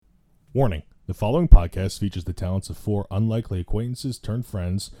Warning, the following podcast features the talents of four unlikely acquaintances turned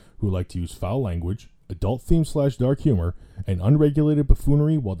friends who like to use foul language, adult theme/dark humor, and unregulated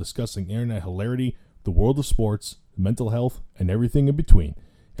buffoonery while discussing internet hilarity, the world of sports, mental health, and everything in between.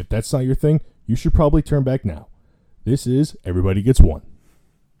 If that's not your thing, you should probably turn back now. This is Everybody Gets One.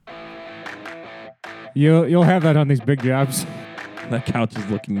 You'll have that on these big jobs. That couch is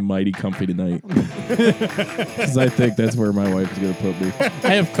looking mighty comfy tonight. Because I think that's where my wife is going to put me.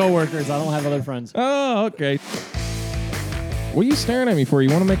 I have coworkers. I don't have other friends. Oh, okay. What are you staring at me for? You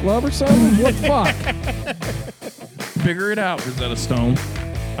want to make love or something? What the fuck? Figure it out, Rosetta Stone.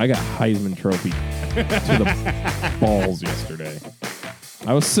 I got Heisman Trophy to the balls yesterday.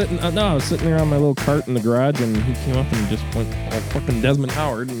 I was sitting there on my little cart in the garage, and he came up and just went all fucking Desmond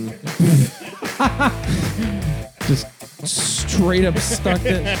Howard and just straight up stuck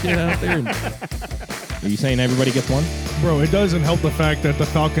that shit out there. Are you saying everybody gets one? Bro, it doesn't help the fact that the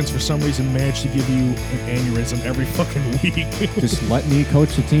Falcons for some reason managed to give you an aneurysm every fucking week. Just let me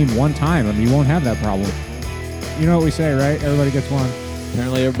coach the team one time, and you won't have that problem. You know what we say, right? Everybody gets one.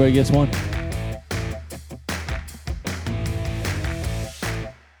 Apparently everybody gets one.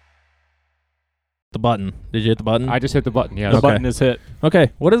 The button. Did you hit the button? I just hit the button, yes. The button is hit.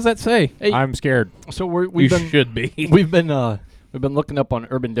 Okay, what does that say? Hey, I'm scared. so You should be. we've been looking up on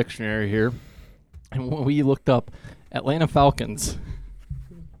Urban Dictionary here, and when we looked up Atlanta Falcons,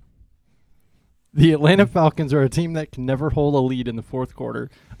 the Atlanta Falcons are a team that can never hold a lead in the fourth quarter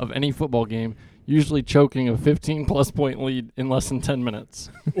of any football game, usually choking a 15-plus point lead in less than 10 minutes.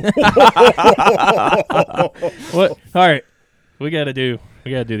 What? All right, we gotta do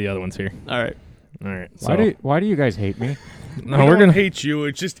the other ones here. All right. All right. Why do you guys hate me? No, we're going to hate you.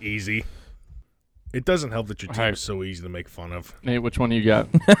 It's just easy. It doesn't help that your team Alright. is so easy to make fun of. Nate, which one do you got?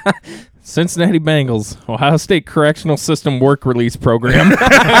 Cincinnati Bengals, Ohio State Correctional System Work Release Program.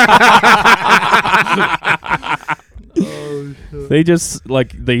 They just,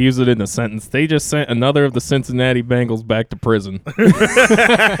 they use it in a sentence. They just sent another of the Cincinnati Bengals back to prison.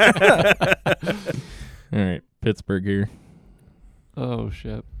 All right, Pittsburgh here. Oh,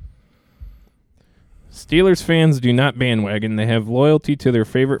 shit. Steelers fans do not bandwagon. They have loyalty to their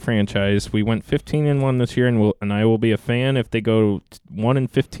favorite franchise. We went 15-1 this year, and I will be a fan if they go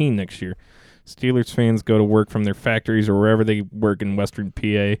 1-15 next year. Steelers fans go to work from their factories or wherever they work in Western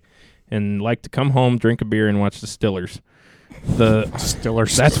PA and like to come home, drink a beer, and watch the Stillers. The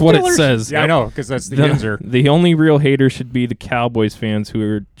Stillers. That's what it says. Yeah, I know, because that's the Yinzer. The only real haters should be the Cowboys fans who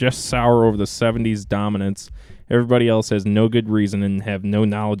are just sour over the 70s dominance. Everybody else has no good reason and have no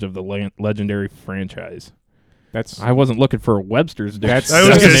knowledge of the legendary franchise. I wasn't looking for a Webster's dictionary. I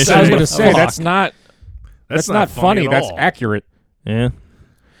was going to say that's not funny. at That's all. accurate. Yeah.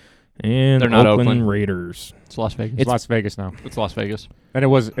 And They're not Oakland Oakland. Raiders. It's Las Vegas. It's Las Vegas now. It's Las Vegas. Then it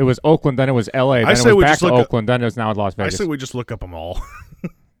was Oakland, then it was L.A., then I it say was we back just to look up- Oakland, then it's now Las I Vegas. say we just look up them all.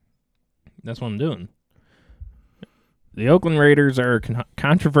 That's what I'm doing. The Oakland Raiders are a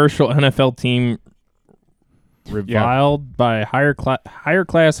controversial NFL team reviled by higher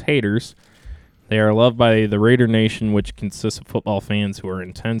class haters. They are loved by the Raider Nation, which consists of football fans who are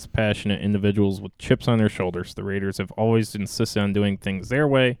intense, passionate individuals with chips on their shoulders. The Raiders have always insisted on doing things their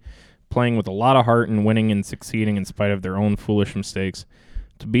way, playing with a lot of heart and winning and succeeding in spite of their own foolish mistakes.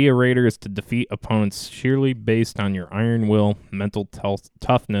 To be a Raider is to defeat opponents sheerly based on your iron will, mental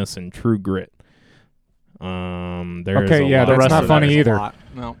toughness, and true grit. That's not funny either.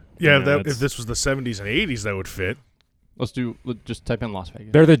 No. Yeah, if this was the 70s and 80s, that would fit. Let's just type in Las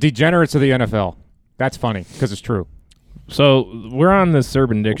Vegas. They're the degenerates of the NFL. That's funny, because it's true. So we're on this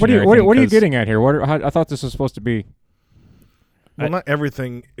Urban Dictionary. What are you getting at here? I thought this was supposed to be... Well, not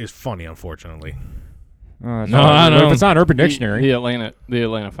everything is funny, unfortunately. I don't. If it's not Urban Dictionary. The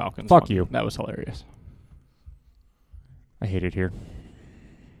Atlanta Falcons. Fuck one. you. That was hilarious. I hate it here.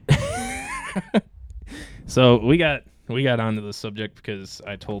 So we got onto the subject because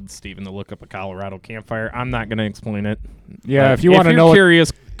I told Steven to look up a Colorado campfire. I'm not going to explain it. Yeah, if you want to know,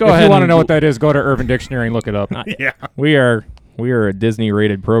 curious, go if ahead. you want to know what that is, go to Urban Dictionary and look it up. Yeah. We are a Disney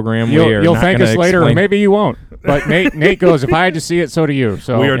rated program. You'll thank us later, or explain. maybe you won't. But Nate goes, if I had to see it, so do you.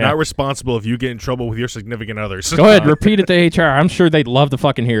 So We are not responsible if you get in trouble with your significant others. Go ahead, repeat it to HR. I'm sure they'd love to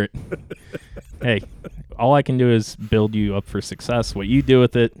fucking hear it. Hey, all I can do is build you up for success. What you do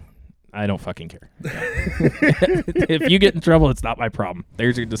with it, I don't fucking care. If you get in trouble, it's not my problem.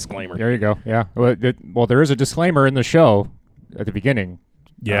 There's your disclaimer. There you go. Yeah. Well, there is a disclaimer in the show at the beginning.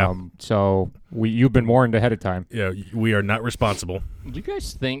 Yeah. So you've been warned ahead of time. Yeah, we are not responsible. Do you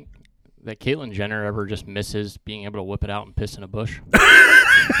guys think that Caitlyn Jenner ever just misses being able to whip it out and piss in a bush?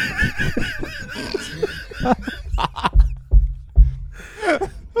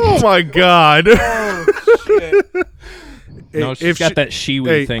 Oh my God. No, she's got that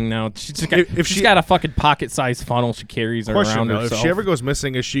shiwi thing now. She's got a fucking pocket-sized funnel she carries around herself. If she ever goes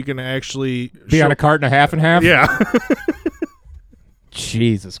missing, is she going to actually be on a cart and a half and half? Yeah.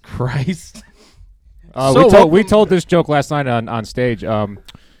 Jesus Christ. We told this joke last night on stage. Do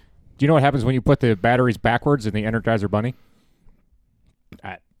you know what happens when you put the batteries backwards in the Energizer Bunny?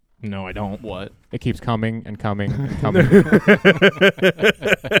 No, I don't. What? It keeps coming and coming and coming.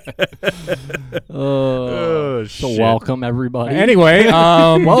 So welcome, everybody. Anyway,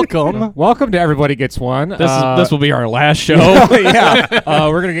 welcome. Welcome to Everybody Gets One. This will be our last show. Yeah.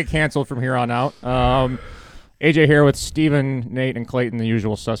 We're going to get canceled from here on out. AJ here with Steven, Nate, and Clayton, the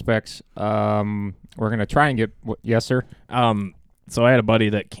usual suspects. We're going to try and get... Yes, sir? So I had a buddy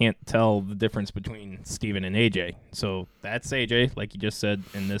that can't tell the difference between Steven and AJ. So that's AJ, like you just said,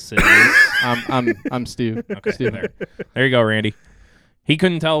 and this is... I'm Steve. Okay, Steve. There you go, Randy. He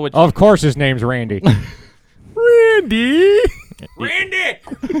couldn't tell which... Of course his name's Randy. Randy! Randy!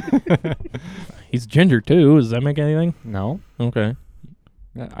 He's ginger, too. Does that make anything? No. Okay.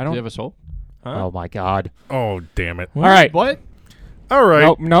 I don't... Do you have a soul? Huh? Oh, my God. Oh, damn it. All right. What? All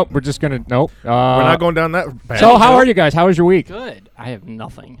right. Nope. We're just going to... Nope. We're not going down that path. So how are you guys? How was your week? Good. I have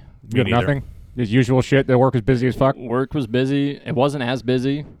nothing. You have nothing? The usual shit. The work is busy as fuck? Work was busy. It wasn't as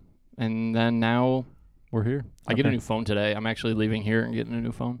busy. And then now we're here. I get a new phone today. I'm actually leaving here and getting a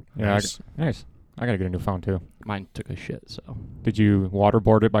new phone. Yeah. Nice. I got to get a new phone, too. Mine took a shit, so. Did you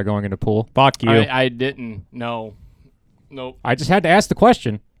waterboard it by going in the pool? Fuck you. I didn't. No. Nope. I just had to ask the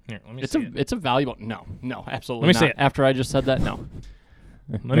question. Here, let me It's see it. it's a valuable. No, absolutely Let me not. see it. After I just said that, no.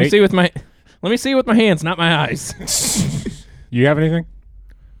 Let me see with my hands, not my eyes. You have anything?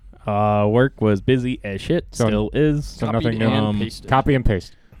 Work was busy as shit. So- Still is. So Copied nothing new. and pasted. Copy and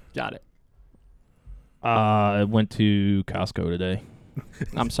paste. Got it. I went to Costco today.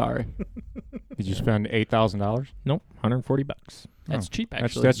 I'm sorry. Did you spend $8,000? Nope, $140. That's cheap, That's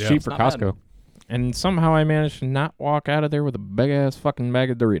actually. that's Yeah. cheap It's for not bad. Costco. And somehow I managed to not walk out of there with a big-ass fucking bag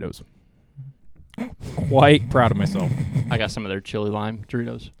of Doritos. Quite proud of myself. I got some of their chili lime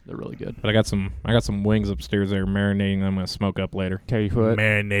Doritos. They're really good. But I got some wings upstairs there marinating that I'm going to smoke up later. Tell you what.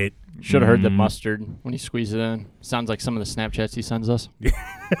 Marinate. Should have heard the Mm. mustard when you squeeze it in. Sounds like some of the Snapchats he sends us.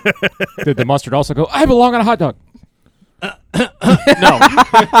 Did the mustard also go, I belong on a hot dog? No,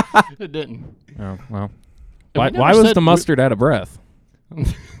 it didn't. Oh, well. Why We never was said the mustard out of breath?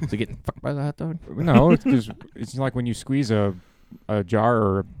 Is it getting fucked by the hot dog? No, it's like when you squeeze a jar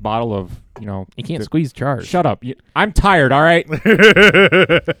or a bottle of, You can't squeeze jars. Shut up. I'm tired, all right?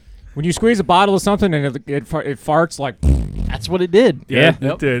 When you squeeze a bottle of something and it farts like... That's what it did. Yeah.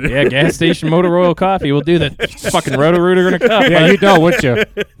 It did. Yeah, gas station Motor Oil coffee will do that. Fucking Roto-Rooter in a cup. Yeah, you know, wouldn't you?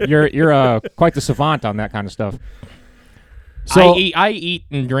 You're quite the savant on that kind of stuff. So I eat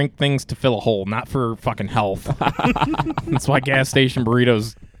and drink things to fill a hole, not for fucking health. That's why gas station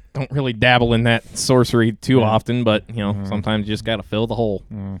burritos don't really dabble in that sorcery too often, but sometimes you just gotta fill the hole.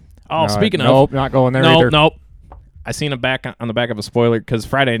 Oh, No, speaking of, nope, not going there either. Nope. I seen on the back of a spoiler because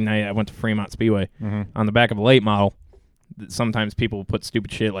Friday night I went to Fremont Speedway. On the back of a late model, sometimes people put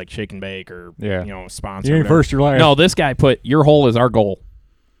stupid shit like shake and bake or sponsor. You ain't whatever. first, your last. No, this guy put your hole is our goal.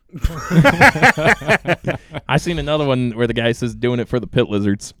 I seen another one where the guy says doing it for the pit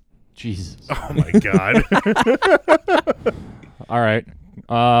lizards. Jesus. Oh, my God. All right.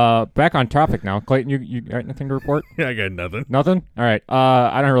 Back on topic now. Clayton, you got anything to report? Yeah, I got nothing. Nothing? All right.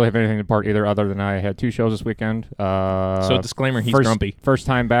 I don't really have anything to report either other than I had 2 shows this weekend. So disclaimer, he's first, grumpy. First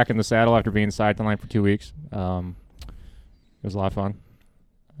time back in the saddle after being sidelined for 2 weeks. It was a lot of fun.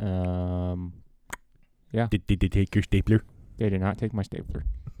 Yeah. Did they take your stapler? They did not take my stapler.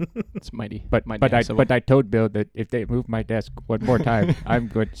 It's mighty. But nice of them. I told Bill that if they move my desk one more time, I'm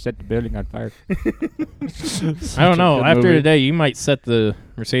going to set the building on fire. I don't know. good After movie. today, you might set the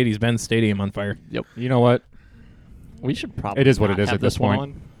Mercedes-Benz Stadium on fire. You know what? We should probably It is what not it is have at this one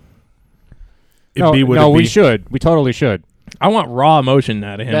point. on. We should. We totally should. I want raw emotion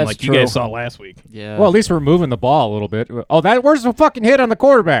out of him, That's like true. you guys saw last week. Yeah. Well, at least we're moving the ball a little bit. Oh, where's the fucking hit on the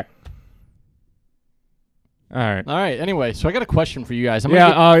quarterback? All right. All right. Anyway, so I got a question for you guys. I'm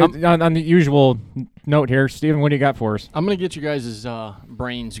on the usual note here, Steven, what do you got for us? I'm gonna get you guys'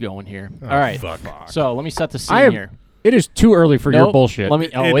 brains going here. All right. Fuck. So let me set the scene here. It is too early for your Nope. bullshit.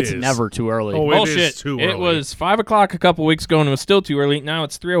 It's is. never too early. Oh, Bullshit. It is too early. It was 5 o'clock a couple weeks ago, and it was still too early. Now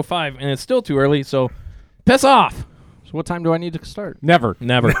it's 3:05, and it's still too early. So, piss off. So what time do I need to start? Never.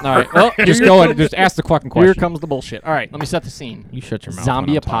 Never. All right. Well, Just go and just ask the fucking Here question. comes the bullshit. All right. Let me set the scene. You shut your mouth.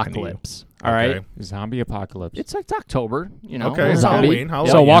 Zombie when I'm talking to you. apocalypse. All right. Okay. Zombie apocalypse. It's October. Okay, zombie.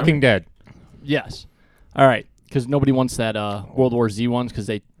 Halloween. So Walking Dead. Yes. All right. because nobody wants that World War Z ones because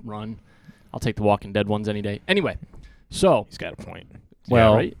they run. I'll take the Walking Dead ones any day. Anyway, so He's got a point.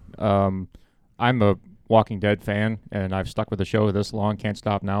 Well, right? I'm a Walking Dead fan, and I've stuck with the show this long. Can't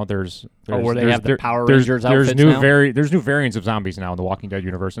stop now. There's where they have the Power there's Rangers outfits new now? there's new variants of zombies now in the Walking Dead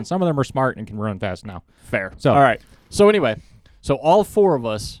universe, and some of them are smart and can run fast now. Fair. So all right. So anyway, so all 4 of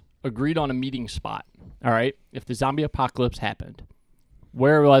us agreed on a meeting spot. All right. If the zombie apocalypse happened,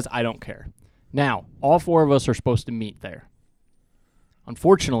 where it was, I don't care. Now, all 4 of us are supposed to meet there.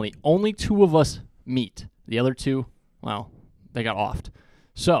 Unfortunately, only 2 of us meet. The other 2, well, they got offed.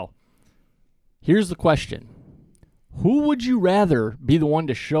 So, here's the question. Who would you rather be the one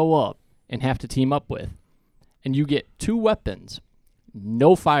to show up and have to team up with? And you get 2 weapons,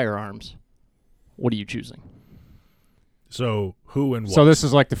 no firearms. What are you choosing? So who and what? So this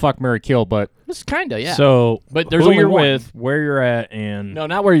is like the fuck, marry, kill, but This kind of, yeah. So, But there's who only you're one. with, where you're at, and No,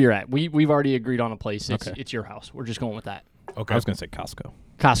 not where you're at. We've already agreed on a place. Okay. It's your house. We're just going with that. Okay. I was going to say Costco.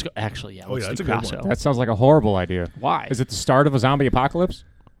 Costco. Actually, yeah. Oh, let's yeah, that's do a good Costco. one. that sounds like a horrible idea. Why? Is it the start of a zombie apocalypse?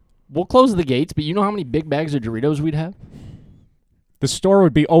 We'll close the gates, but you know how many big bags of Doritos we'd have? The store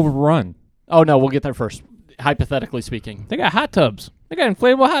would be overrun. Oh, no, we'll get there first. Hypothetically speaking. They got hot tubs. They got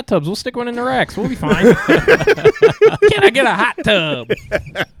inflatable hot tubs. We'll stick one in the racks. We'll be fine. Can I get a hot tub?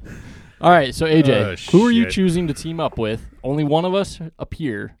 All right, so AJ, Oh, who are you shit. choosing to team up with? Only one of us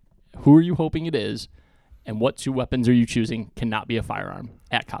appear. Who are you hoping it is? And what 2 weapons are you choosing? Cannot be a firearm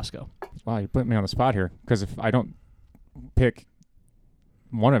at Costco. Wow, you put me on the spot here. Because if I don't pick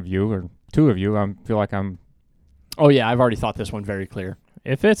one of you or 2 of you, I feel like I'm... Oh, yeah, I've already thought this one very clear.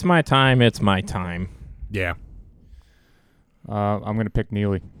 If it's my time, it's my time. Yeah. I'm going to pick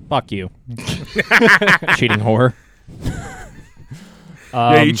Neely. Fuck you. Cheating whore.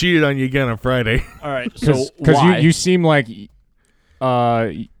 Yeah, he cheated on you again on Friday. All right, so Because why? you seem like...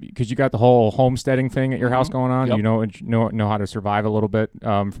 Because you got the whole homesteading thing at your house going on. Yep. You know how to survive a little bit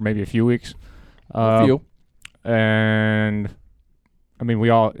for maybe a few weeks. A few. And... I mean, we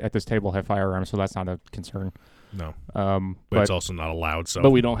all at this table have firearms, so that's not a concern. No. But But it's also not allowed, so. But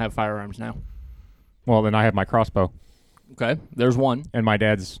we don't have firearms now. well, then I have my crossbow Okay, there's one. and my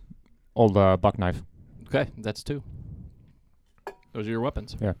dad's old buck knife. Okay, that's 2. Those are your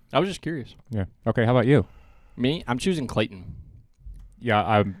weapons. Yeah. I was just curious. Yeah. Okay. How about you? Me, I'm choosing Clayton.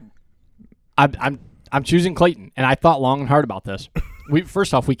 Yeah. I'm choosing Clayton, and I thought long and hard about this.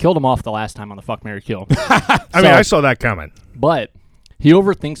 First off, we killed him off the last time on the Fuck, Marry, Kill. I mean, I saw that coming. But he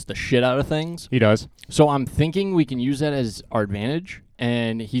overthinks the shit out of things. He does. So I'm thinking we can use that as our advantage,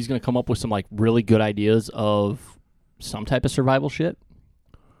 and he's going to come up with some like really good ideas of some type of survival shit.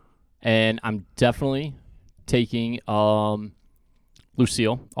 And I'm definitely taking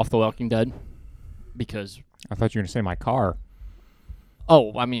Lucille off The Walking Dead because, I thought you were going to say my car.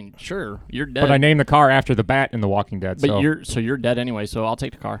 oh, I mean, sure, you're dead. But I named the car after the bat in The Walking Dead. But so. you're dead anyway, so I'll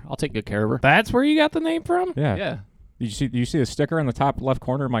take the car. I'll take good care of her. That's where you got the name from? Yeah. Yeah. You see the sticker on the top left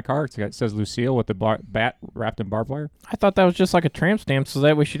corner of my car? It says Lucille with the bat wrapped in barbed wire. I thought that was just like a tramp stamp so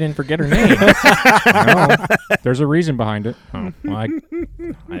that way she didn't forget her name. No, there's a reason behind it. Oh, well,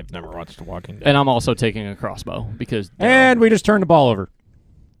 I've never watched The Walking Dead. And I'm also taking a crossbow because And we just turned the ball over.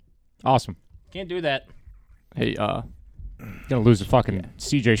 Awesome. Can't do that. hey, Gonna lose the fucking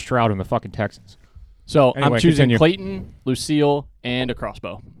C.J. Stroud and the fucking Texans. so Anyway, I'm choosing continue. Clayton, Lucille, and a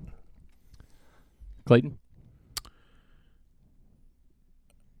crossbow. Clayton?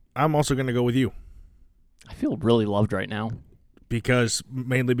 I'm also going to go with you. I feel really loved right now.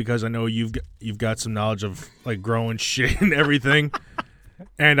 Mainly because I know you've got some knowledge of like growing shit and everything.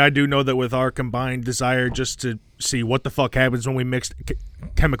 And I do know that with our combined desire just to see what the fuck happens when we mix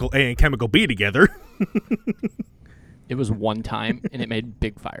chemical A and chemical B together. It was one time, and it made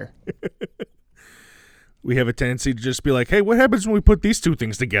big fire. We have a tendency to just be like, hey, what happens when we put these 2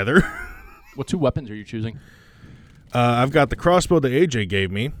 things together? What 2 weapons are you choosing? I've got the crossbow that AJ gave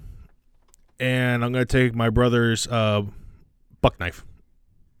me, and I'm going to take my brother's buck knife.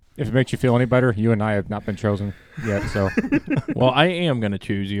 If it makes you feel any better, you and I have not been chosen yet. So, Well, I am going to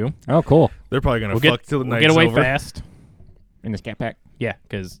choose you. oh, cool. They're probably going to We'll fuck till the we'll night's get away over. fast. In this cat pack. Yeah,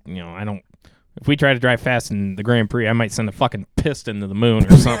 because, I don't... If we try to drive fast in the Grand Prix, I might send a fucking piston to the moon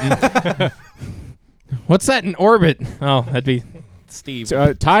or something. What's that in orbit? Oh, that'd be Steve.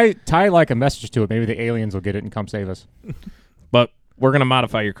 So, tie like a message to it. Maybe the aliens will get it and come save us. But we're going to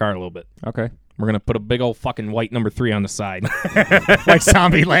modify your car a little bit. Okay. We're going to put a big old fucking white number 3 on the side. Like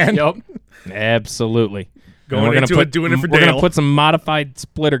Zombieland. Yep. Absolutely. Going And we're into gonna it, doing it for We're going Dale. to put some modified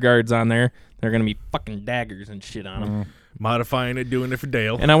splitter guards on there. They're going to be fucking daggers and shit on them. Modifying it, doing it for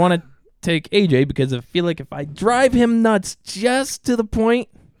Dale. And I want to take AJ because I feel like if I drive him nuts just to the point,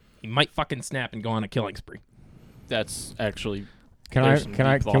 he might fucking snap and go on a killing spree. that's actually. Can there's some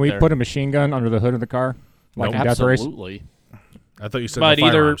deep thought we there. put a machine gun under the hood of the car, like in Death Race? Absolutely. I thought you said But no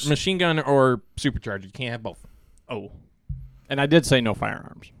either firearms. machine gun or supercharger. You can't have both. Oh, and I did say no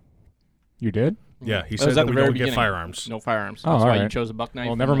firearms. You did? Yeah, he That said was that at the we very don't get beginning. firearms. No firearms. Oh, That's all why you right. chose a buck knife.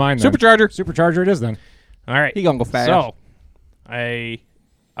 Well, and never a- mind. Then. Supercharger. Supercharger it is then. All right. He gonna go fast. So,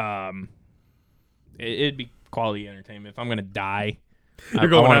 it'd be quality entertainment. If I'm gonna die, You're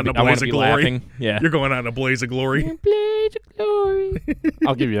going I out in a wanna blaze be of glory. laughing. Yeah. You're going out in a blaze of glory. Blaze of glory.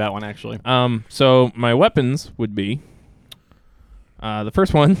 I'll give you that one actually. So my weapons would be the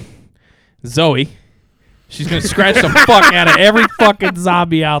first one, Zoe. She's gonna scratch the fuck out of every fucking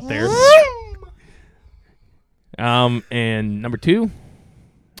zombie out there. And number 2,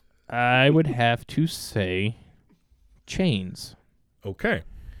 I would have to say chains. Okay.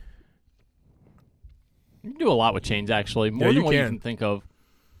 You can do a lot with chains actually. More Yeah, than you what you can. can think of.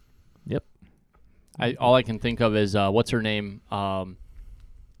 Yep. All I can think of is what's her name?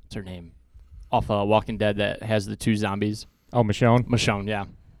 What's her name? Off Walking Dead that has the 2 zombies. Oh, Michonne. Michonne, yeah,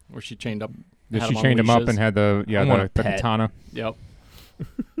 where she chained up. Did had she on chained him up leashes. and had the I want a the pet. katana? Yep.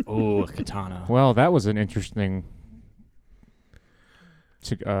 Oh, katana. Well, that was an interesting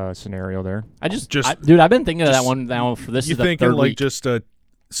scenario there. Dude, I've been thinking of that one now for this You is the thinking third like week. just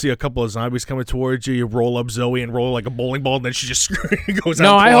see a couple of zombies coming towards you, you roll up Zoe and roll like a bowling ball, and then she just goes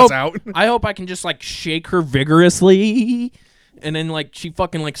No, out, I claws hope out. I hope I can just like shake her vigorously, and then like she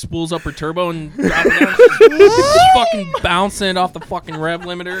fucking like spools up her turbo and drop it down. She's fucking bouncing it off the fucking rev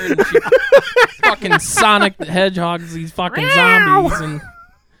limiter, and she fucking Sonic the Hedgehogs these fucking zombies. And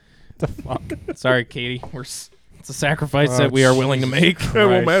The fuck? sorry, Katie, it's a sacrifice Oh, that we are willing to make. It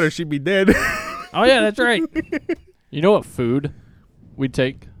won't matter. She'd be dead. Oh yeah, that's right. You know what food we'd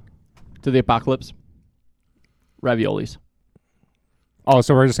take to the apocalypse? Raviolis. Oh,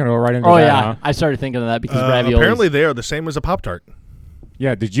 so we're just gonna go right into Oh that, yeah, huh? I started thinking of that because raviolis. Apparently, they are the same as a Pop-Tart.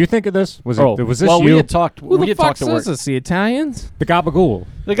 Yeah. Did you think of this? Was Oh, was this well, you? we had talked. Who we the had fuck talked to work. says this? The Italians? The gabagool.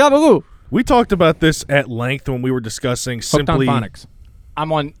 The gabagoo. We talked about this at length when we were discussing Hooked on simply phonics.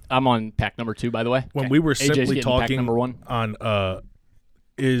 I'm on pack number 2, by the way. when we were AJ's simply getting pack talking number 1. on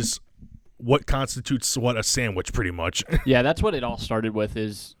is what constitutes what a sandwich, pretty much. Yeah, that's what it all started with.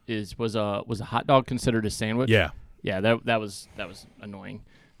 Was a hot dog considered a sandwich? Yeah. Yeah, that was annoying.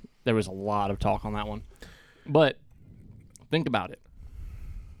 There was a lot of talk on that one. But think about it.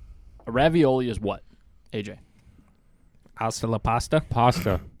 A ravioli is what, AJ? Hasta la pasta.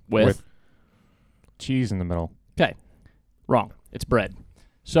 Pasta With? cheese in the middle. Okay. Wrong. It's bread.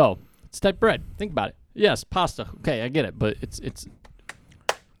 So, it's type bread. Think about it. Yes, pasta. Okay, I get it, but it's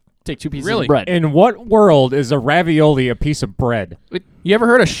take 2 pieces Really? of bread. In what world is a ravioli a piece of bread? You ever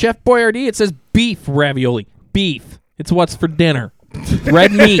heard of Chef Boyardee? It says beef ravioli. Beef. It's what's for dinner.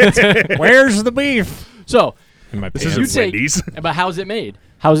 Red meat. Where's the beef? So, In my This pants. isn't you take Wendy's. but how's it made?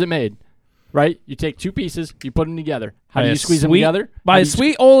 How's it made? Right? You take 2 pieces, you put them together. How do you squeeze them together? By How a do you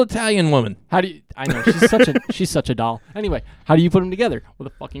sweet old Italian woman. How do you? I know she's such a doll. Anyway, how do you put them together with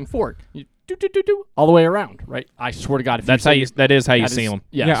a fucking fork? You do all the way around, right? I swear to God, if That is how you see them.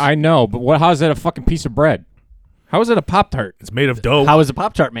 Yes. Yeah, I know, but how's that a fucking piece of bread? How is it a Pop-Tart? It's made of dough. How is a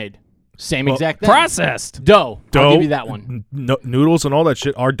Pop-Tart made? Same Well, exact thing. Processed. Dough. dough. I'll give you that one. Noodles and all that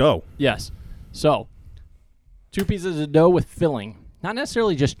shit are dough. Yes. So, 2 pieces of dough with filling. Not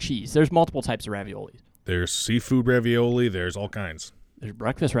necessarily just cheese. There's multiple types of raviolis. There's seafood ravioli. There's all kinds. There's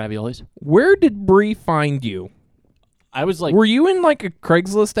breakfast raviolis. Where did Bree find you? I was like, Were you in like a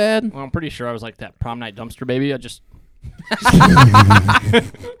Craigslist ad? well, I'm pretty sure I was like that prom night dumpster baby. I just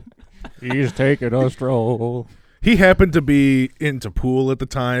He's taking a stroll. He happened to be into pool at the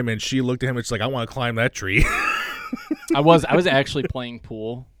time, and she looked at him and she's like, I want to climb that tree. I was actually playing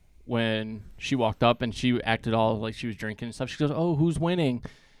pool when she walked up and she acted all like she was drinking and stuff. She goes, "Oh, who's winning?"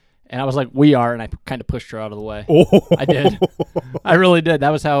 And I was like, "We are," and I kind of pushed her out of the way. Oh. I did. I really did.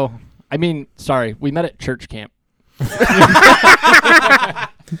 That was how. I mean, sorry, we met at church camp.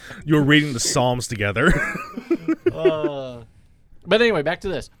 You were reading the Psalms together. But anyway, back to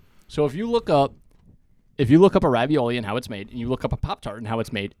this. So if you look up a ravioli and how it's made, and you look up a Pop-Tart and how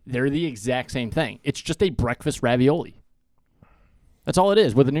it's made, they're the exact same thing. It's just a breakfast ravioli. That's all it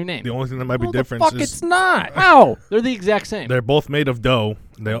is with a new name. The only thing that might be Well, different fuck, is it's not. How? They're the exact same. they're both made of dough.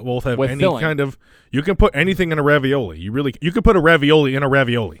 They both have With any filling. kind of. You can put anything in a ravioli. You could put a ravioli in a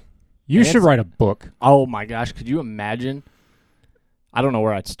ravioli. You should write a book. Oh my gosh, could you imagine? I don't know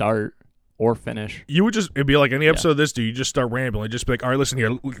where I'd start or finish. You would it'd be like any episode of this, dude. You just start rambling. Just be like, all right, listen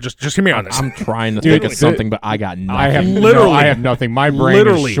here. Just hear me on this. I'm trying to Dude, think of something, but I got nothing. I have Literally. I have nothing. My brain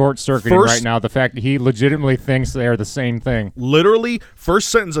Literally. is short-circuiting First- right now. The fact that he legitimately thinks they are the same thing. Literally, first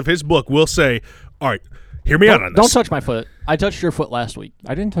sentence of his book will say, all right, Hear me out on Don't this. touch my foot. I touched your foot last week.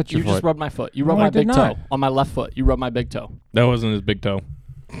 I didn't touch your You foot. just rubbed my foot. You rubbed No, I my did big not. toe. On my left foot, you rubbed my big toe. That wasn't his big toe.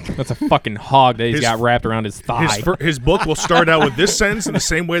 That's a fucking hog that he's His- got wrapped around his thigh. His book will start out with this sentence in the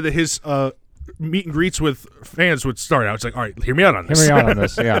same way that his meet and greets with fans would start out. It's like, all right, hear me out on this. Hear me out on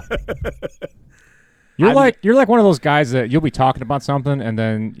this. Yeah. You're like one of those guys that you'll be talking about something and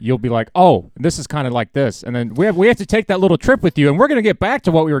then you'll be like, oh, this is kind of like this, and then we have to take that little trip with you, and we're gonna get back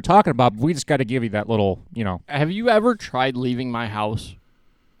to what we were talking about. But we just got to give you that little, Have you ever tried leaving my house?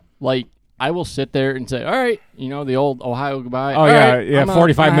 Like, I will sit there and say, all right, the old Ohio goodbye. Oh All yeah, right, yeah. I'm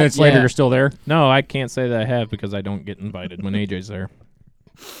 45 minutes later, you're still there. No, I can't say that I have because I don't get invited when AJ's there.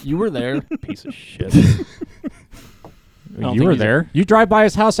 You were there. Piece of shit. don't You think were he's a- there. You drive by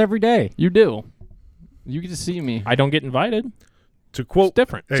his house every day. You do. You get to see me. I don't get invited. To It's quote,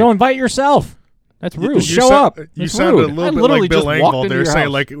 different. Hey. So invite yourself. That's you rude. Show sound- up. You It's sounded rude. a little I bit literally like Bill just walked Engvall into there, your saying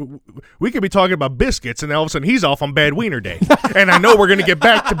house. like, we could be talking about biscuits, and then all of a sudden he's off on Bad Wiener Day, and I know we're going to get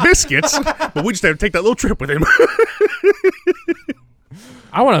back to biscuits, but we just have to take that little trip with him.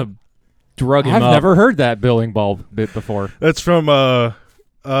 I want to drug him I've up. never heard that Bill Engvall bit before. That's from I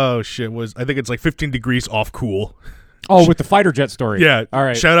think it's like 15 degrees off cool. Oh, with the fighter jet story. Yeah. All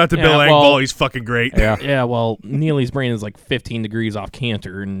right. Shout out to Yeah, Bill well- Engvall. He's fucking great. Yeah. Yeah, well, Neely's brain is like 15 degrees off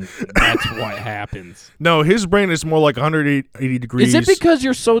Cantor, and that's what happens. No, his brain is more like 180 degrees. Is it because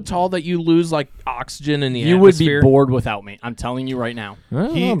you're so tall that you lose like oxygen in the You would be atmosphere? bored without me. I'm telling you right now. I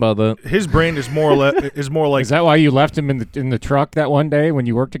don't know about that. his brain is more like Is that why you left him in the truck that one day when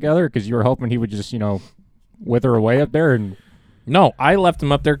you worked together? Because you were hoping he would just wither away up there and. No, I left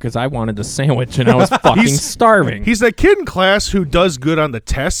him up there because I wanted a sandwich and I was fucking He's- starving. He's that kid in class who does good on the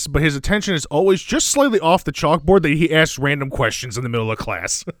tests, but his attention is always just slightly off the chalkboard that he asks random questions in the middle of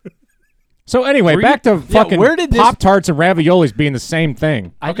class. So anyway, Were back you- to fucking where did this- Pop-Tarts and raviolis being the same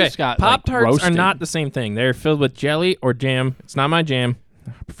thing. I just got Pop Tarts are roasted. not the same thing. They're filled with jelly or jam. It's not my jam.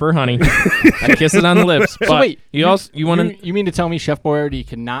 I prefer honey. I kiss it on the lips. But So wait, you want to? You mean to tell me Chef Boyardee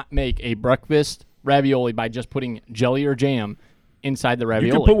cannot make a breakfast ravioli by just putting jelly or jam inside the You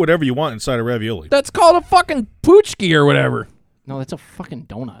ravioli? can put whatever you want inside a ravioli. That's called a fucking poochki or whatever. No, that's a fucking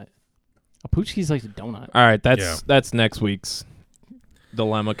donut. A poochki's like a donut. All right, Yeah. that's next week's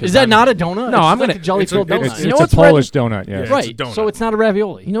dilemma. 'cause Is that I'm- not a donut? No, It's I'm like gonna- a jelly filled it's- donut. it's- You know It's what's a Polish donut, yeah. Yeah. right. it's a donut. So it's not a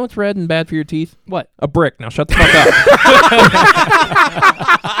ravioli. You know what's red and bad for your teeth? What? A brick. Now shut the fuck up.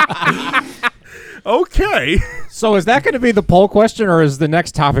 Okay. So is that going to be the poll question, or is the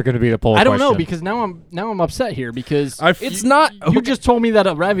next topic going to be the poll I question? don't know because now I'm upset here because It's not. you just told me that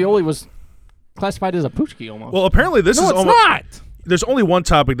a ravioli was classified as a poochki almost. Well, apparently this No, is it's almost. not. There's only one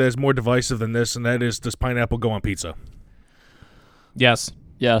topic that is more divisive than this, and that is, does pineapple go on pizza? Yes.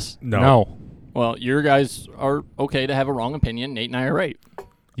 yes. No. Well, your guys are okay to have a wrong opinion. Nate and I are right.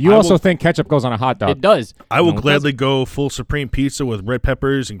 You I also will- think ketchup goes on a hot dog. It does. I will No, it gladly go full supreme pizza with red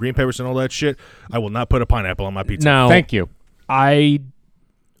peppers and green peppers and all that shit. I will not put a pineapple on my pizza. Now, Thank you.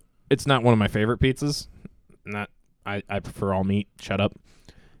 It's not one of my favorite pizzas. I prefer all meat. Shut up.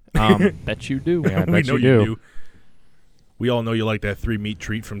 Bet you do. Yeah, I we bet know you do. We all know you like that 3-meat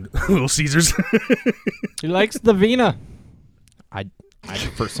treat from Little Caesars. He likes the Vina. I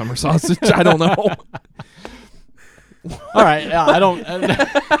prefer summer sausage. I don't know. All right. Yeah, I don't. or I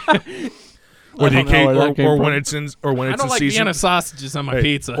the don't know occasion, where that came or from. when it's in, or when I it's don't in like season, Vienna sausages on my Hey,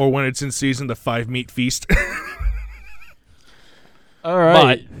 pizza. or when it's in season, the 5-meat feast. All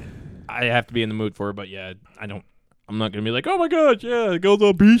right. But I have to be in the mood for it. But yeah, I'm not gonna be like, oh my god, yeah, it goes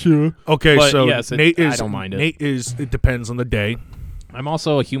on pizza. Okay, But so yes, Nate I is. don't mind it. Nate is. It depends on the day. I'm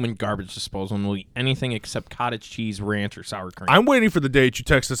also a human garbage disposal and will eat anything except cottage cheese, ranch, or sour cream. I'm waiting for the day that you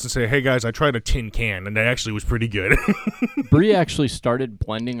text us and say, "Hey guys, I tried a tin can and that actually was pretty good." Brie actually started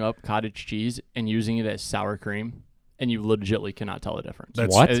blending up cottage cheese and using it as sour cream, and you legitimately cannot tell the difference.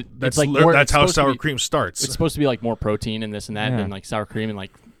 That's What? That's It's like li- more- that's it's how supposed to sour be- cream starts. It's supposed to be like more protein and this and that Yeah. than like sour cream and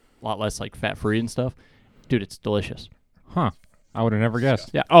like a lot less like fat free and stuff. Dude, it's delicious. Huh. I would have never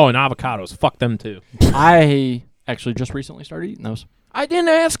guessed. yeah. Oh, and avocados. Fuck them too. I actually just recently started eating those. I didn't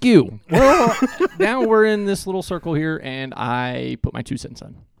ask you. Well, now we're in this little circle here, and I put my 2 cents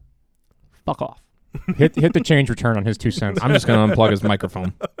in. Fuck off. hit the change return on his 2 cents. I'm just gonna unplug his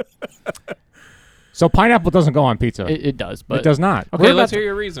microphone. So pineapple doesn't go on pizza. It does, but It does not. Okay, We're let's about hear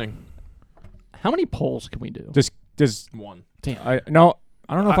your reasoning. how many polls can we do? Just One. I don't know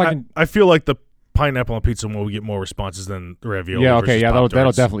if I can. I feel like the pineapple on pizza will get more responses than the ravioli. Yeah. Okay. versus Yeah. That'll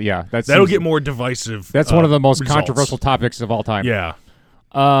Pop-Tarts. definitely. Yeah. That'll get more divisive. That's one of the most results. controversial topics of all time. Yeah.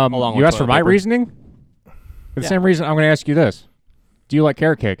 Along You with asked for toilet my paper. reasoning. For the Yeah. same reason, I'm going to ask you this: do you like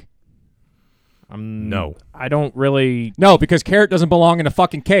carrot cake? No. I don't really. No, because carrot doesn't belong in a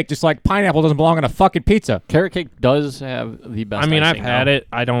fucking cake, just like pineapple doesn't belong in a fucking pizza. Carrot cake does have the best. I mean, I've icing, had though. it.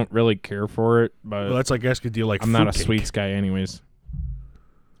 I don't really care for it, but Well, that's like asking, do you like I'm not a fruitcake? sweets guy, anyways.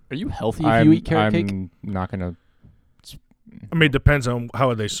 Are you healthy if you eat carrot cake? I'm not gonna. I mean, it depends on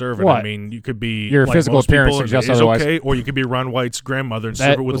how they serve it. What? I mean, you could be Your like physical most people, appearance and suggests it is otherwise. okay, or you could be Ron White's grandmother and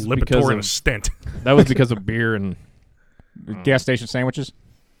That serve it with a was because Lipitor and a of- stent. That was because of beer and Gas station sandwiches.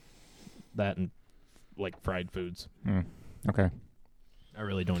 that and like fried foods. Okay. I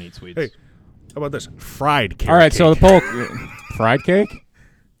really don't eat sweets. Hey, how about this? Fried carrot All right. So the cake. poll, fried cake.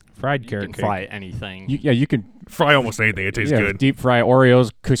 Fried You carrot can cake. fry anything. You could Fry almost anything. It tastes good. deep fry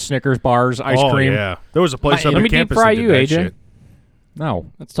Oreos, Snickers bars, ice oh, cream. yeah. There was a place My- on let the me deep campus fry that did you, that AJ. shit.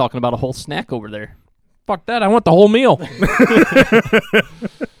 No. That's talking about a whole snack over there. Fuck that! I want the whole meal.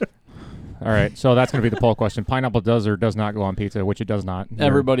 All right. So that's gonna be the poll question. Pineapple does or does not go on pizza, which it does not.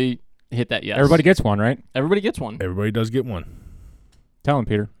 Everybody hit that yes. Everybody gets one, right? Everybody gets one. Everybody does get one. Tell him,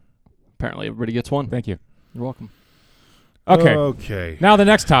 Peter. Apparently, everybody gets one. Thank you. You're welcome. Okay. Okay. Now the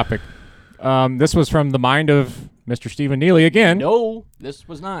next topic. This was from the mind of Mr. Stephen Neely again. No, this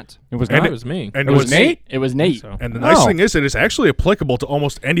was not. It was And not. It was me. And It was Nate? It was Nate. So. And the nice Oh. thing is that it's actually applicable to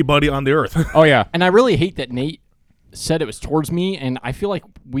almost anybody on the earth. Oh yeah. And I really hate that Nate said it was towards me, and I feel like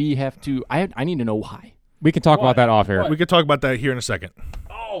we have to. I need to know why. We can talk about that off air. We could talk about that here in a second.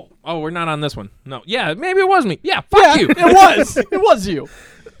 Oh, we're not on this one. No. Yeah, maybe it was me. Yeah, fuck you. It was. It was you.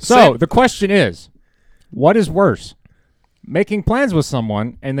 So the question is, what is worse? Making plans with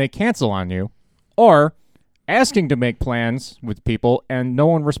someone and they cancel on you, or asking to make plans with people and no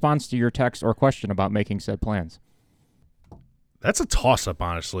one responds to your text or question about making said plans? That's a toss-up,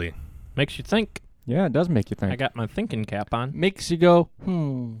 honestly. Makes you think. Yeah, it does make you think. I got my thinking cap on. Makes you go,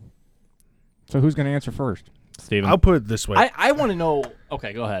 So who's going to answer first? Steven. I'll put it this way. I want to know.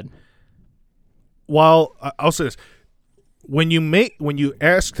 Okay, go ahead. While I'll say this, when you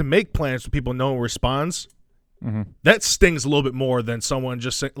ask to make plans with people, no one responds. That stings a little bit more than someone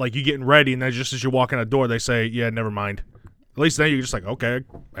just say, like you getting ready and then just as you're walking out the door, they say, "Yeah, never mind." At least then you're just like, "Okay,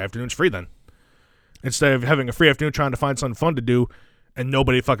 afternoon's free then." Instead of having a free afternoon trying to find something fun to do, and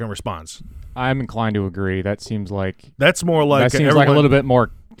nobody fucking responds. I'm inclined to agree. That seems like That's more like that seems like a little bit more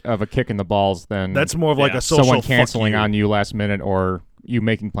of a kick in the balls than That's more of like Yeah. a social someone fuck canceling you. on you last minute or you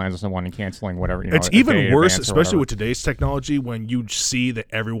making plans with someone and canceling whatever. You know, It's a day even in worse, advance or especially whatever. with today's technology, when you see that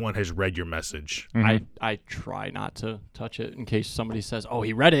everyone has read your message. I try not to touch it in case somebody says, "Oh,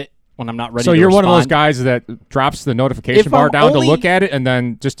 he read it," when I'm not ready. So to you're one of those respond. guys that drops the notification If bar I'm down only- to look at it and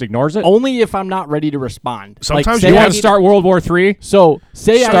then just ignores it. Only if I'm not ready to respond. Sometimes say You you I want to need- start World War III? So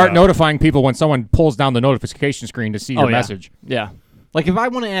say Start I, notifying people when someone pulls down the notification screen to see your yeah. message. Yeah. Like if I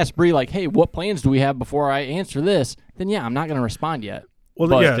want to ask Bree, like, "Hey, what plans do we have before I answer this?" Then yeah, I'm not going to respond yet. Well,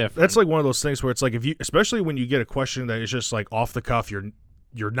 But- yeah, Different. that's like one of those things where it's like if you, especially when you get a question that is just like off the cuff,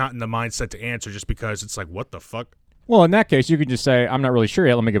 you're not in the mindset to answer just because it's like, what the fuck? Well, in that case, you could just say, "I'm not really sure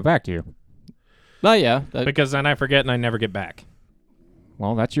yet. Let me get back to you." Oh yeah, because then I forget and I never get back.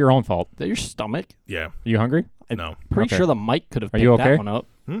 Well, that's your own fault. that your stomach. Yeah, Are you hungry? no, Pretty Okay. sure the mic could have Are picked you okay? that one up.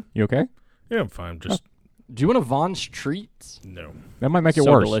 You okay? yeah, I'm fine. Just Do you want a Vaughn's treats? no. That might make it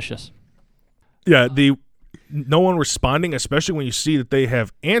So worse. delicious. Yeah, the no one responding, especially when you see that they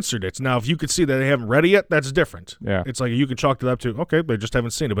have answered it. Now, if you could see that they haven't read it yet, that's different. Yeah. It's like you can chalk it up to, okay, they just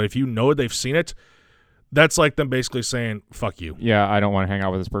haven't seen it. But if you know they've seen it, that's like them basically saying, fuck you. Yeah, I don't want to hang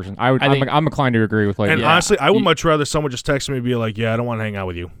out with this person. I think- I'm inclined to agree with like. And Yeah. honestly, I would You- much rather someone just text me and be like, yeah, I don't want to hang out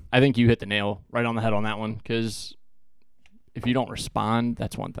with you. I think you hit the nail right on the head on that one because if you don't respond,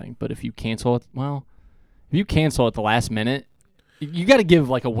 that's one thing. But if you cancel it, well, if you cancel at the last minute, you got to give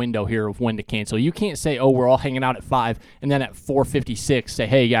like a window here of when to cancel. You can't say, "Oh, we're all hanging out at 5," and then at 4:56 say,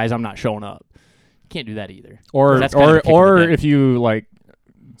 "Hey guys, I'm not showing up." You can't do that either. or That's kind of a kick in the or dick. if you like,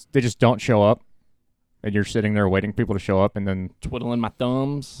 they just don't show up, and you're sitting there waiting for people to show up, and then Twiddling my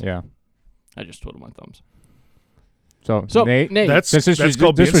thumbs. yeah. I just twiddle my thumbs. So, Nate, That's this is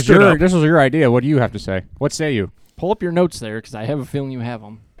called this being was stood your up. this was your idea. What do you have to say? What say you? Pull up your notes there because I have a feeling you have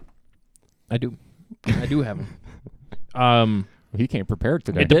them. I do. I do have them. He came prepared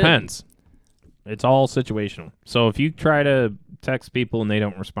today. It depends. It's all situational. So if you try to text people and they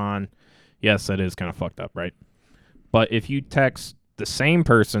don't respond, yes, that is kind of fucked up, right? But if you text the same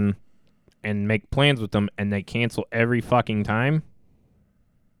person and make plans with them and they cancel every fucking time,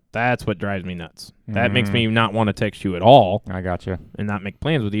 that's what drives me nuts. That makes me not want to text you at all I got you. and not make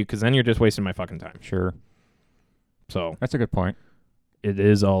plans with you because then you're just wasting my fucking time. Sure, So that's a good point. it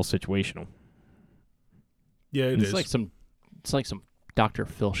is all situational. Yeah, it It's is. like some Dr.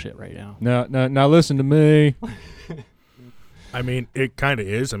 Phil shit right now. No, now listen to me. I mean, it kind of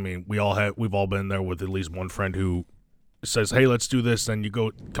is. I mean, we've all been there with at least one friend who says, "Hey, let's do this." Then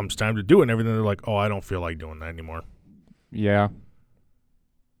comes time to do it, and everything. They're like, "Oh, I don't feel like doing that anymore." Yeah.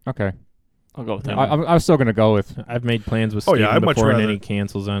 Okay. I'll go with that. I'm still gonna go with. I've made plans with Oh, Steven yeah, I'd much before, and then rather- he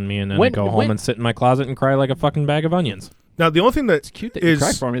cancels on me, and then I go home and sit in my closet and cry like a fucking bag of onions. Now, the only thing that It's cute that you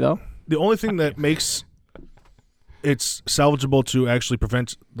cried for me, though. the only thing that makes it's salvageable to actually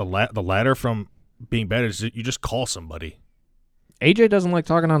prevent the latter from being bad is that you just call somebody. AJ doesn't like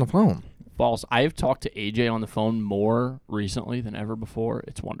talking on the phone. False. I've talked to AJ on the phone more recently than ever before.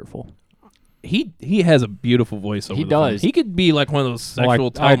 It's wonderful. He has a beautiful voice over He the phone. does. He could be like one of those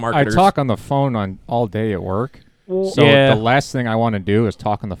sexual I telemarketers. talk on the phone all day at work. So Yeah. the last thing I want to do is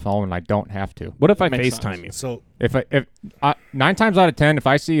talk on the phone, and I don't have to. What if I Makes FaceTime sense. you? So If 9 times out of 10, if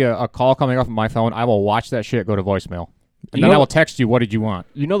I see a call coming off of my phone, I will watch that shit go to voicemail, and You then know- I will text you, "What did you want?"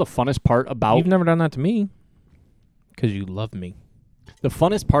 You know the funnest part about You've never done that to me because you love me. the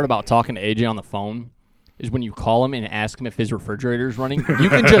funnest part about talking to AJ on the phone is when you call him and ask him if his refrigerator is running. You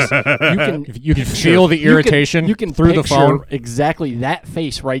can just You can feel the irritation You can through the picture phone. exactly that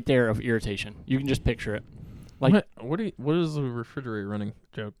face right there of irritation. You can just picture it. Like What is the refrigerator running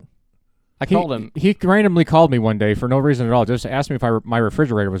joke? I called him. He randomly called me one day for no reason at all. Just asked me if my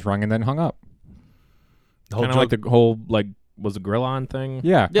refrigerator was running, and then hung up. the whole Kind of like the whole was a grill on thing.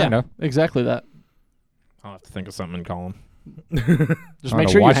 Yeah, Yeah, kind of. exactly that. I'll have to think of something and call him. Just make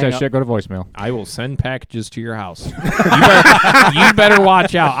sure you watch hang that up. shit go to voicemail. I will send packages to your house. you better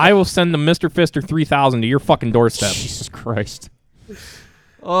watch out. I will send the Mr. Fister 3000 to your fucking doorstep. Jesus Christ!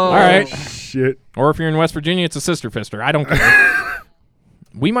 Oh, All right. shit. Or if you're in West Virginia, it's a Sister Fister. I don't care.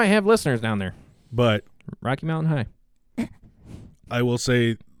 We might have listeners down there. But Rocky Mountain High. I will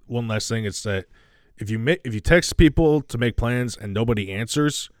say one last thing: it's that if you text people to make plans and nobody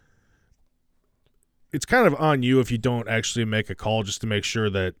answers, it's kind of on you if you don't actually make a call just to make sure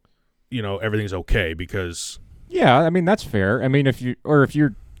that everything's okay. Because Yeah, I mean that's fair. I mean if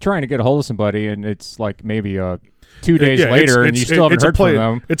you're trying to get a hold of somebody and it's like maybe 2 days later and you still haven't heard from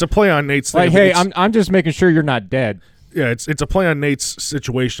them. It's a play on Nate's Like, thing. hey, It's- I'm just making sure you're not dead. Yeah, it's a play on Nate's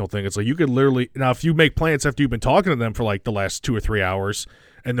situational thing. It's like you could literally now if you make plans after you've been talking to them for like the last 2 or 3 hours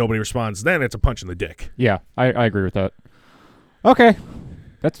and nobody responds, then it's a punch in the dick. Yeah, I agree with that. Okay,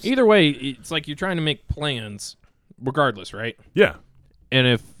 that's Either way, it's like you're trying to make plans regardless, right? Yeah. And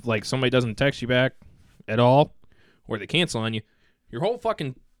if like somebody doesn't text you back at all or they cancel on you, your whole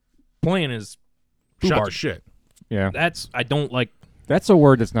fucking plan is Shot foobarred. to shit. yeah. I don't like. That's a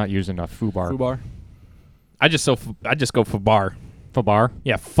word that's not used enough. Foobar. Fubar. I just go for bar. Foobar.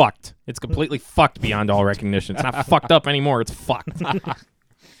 Yeah, fucked. It's completely fucked beyond all recognition. It's not fucked up anymore. It's fucked.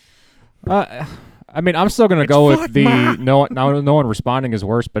 I mean, I'm still gonna go with the no one responding is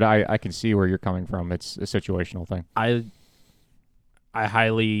worse, but I can see where you're coming from. It's a situational thing. I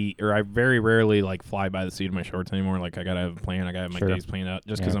very rarely like fly by the seat of my shorts anymore. Like I gotta have a plan. I gotta have my Sure. days planned out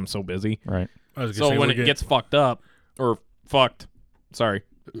just because Yeah. I'm so busy. Right. I was gonna So say, when we're it getting- gets fucked up or fucked, sorry,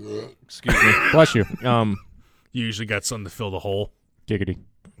 excuse me. Bless you. you usually got something to fill the hole. Giggity.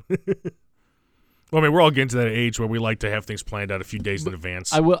 Well, I mean, we're all getting to that age where we like to have things planned out a few days in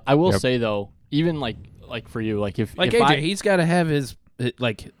advance. I will Yep. say though, even like for you, like if Like if AJ, he's got to have his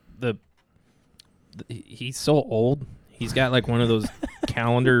he's so old. He's got like one of those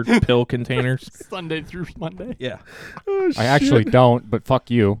calendar pill containers. Sunday through Monday. Yeah. I actually don't, but fuck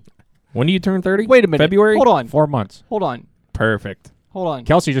you. When do you turn 30? Wait a minute. February? Hold on. 4 months. Hold on. Perfect. Hold on.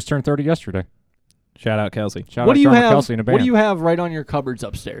 Kelsey just turned 30 yesterday. Shout out Kelsey. Shout What out do you Drummer have? Kelsey in a band. What do you have right on your cupboards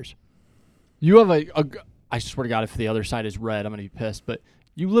upstairs? You have I swear to God, if the other side is red, I'm gonna be pissed. But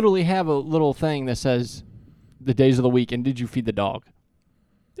you literally have a little thing that says the days of the week and did you feed the dog?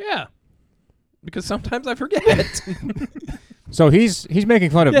 Yeah. Because sometimes I forget. So he's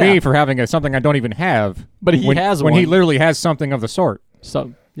making fun of Yeah. me for having something I don't even have. But he when, has when one. he literally has something of the sort.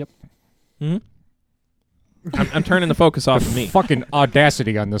 So yep. I'm turning the focus off of me. Fucking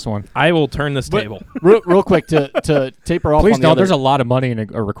audacity on this one. I will turn this table. real quick to taper off. Please on the don't. other, There's a lot of money in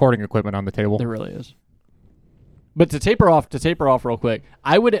a recording equipment on the table. There really is. But to taper off real quick,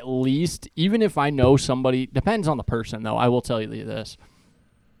 I would at least, even if I know somebody, depends on the person though, I will tell you this.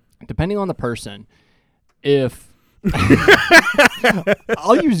 Depending on the person, if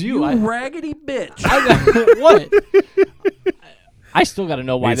I'll use you. raggedy bitch. What? I still got to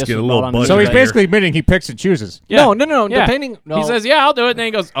know why Needs this to was get a brought little on. budget So he's right here. basically admitting he picks and chooses. No. Yeah. Depending, no. He says, "Yeah, I'll do it." And then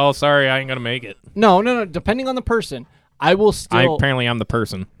he goes, "Oh, sorry, I ain't gonna make it." no. Depending on the person, I will still. Apparently, I'm the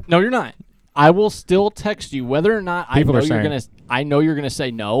person. No, you're not. I will still text you whether or not People are I know you're gonna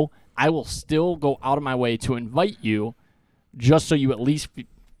say no. I will still go out of my way to invite you, just so you at least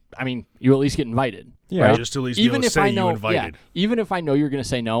I mean, you at least get invited. Yeah. right? Just to at least be able to say you invited. Even if I know you're going to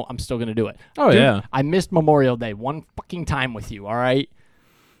say no, I'm still going to do it. Oh, Dude, yeah. I missed Memorial Day one fucking time with you, all right?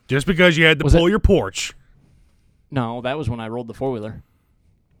 Just because you had to Was pull it- your porch. No, that was when I rolled the four-wheeler.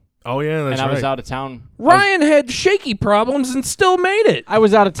 Oh, yeah, that's and I right. was out of town. Ryan had shaky problems and still made it. I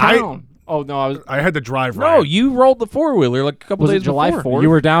was out of town. Oh, no, I had to drive No, Ryan. you rolled the 4-wheeler like a couple Was it days July before. 4th? You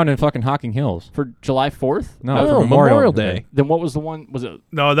were down in fucking Hocking Hills. For July 4th? No, No, for Memorial Day. Then what was the one? Was it?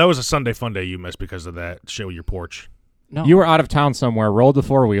 No, that was a Sunday fun day you missed because of that show your porch. No. You were out of town somewhere, rolled the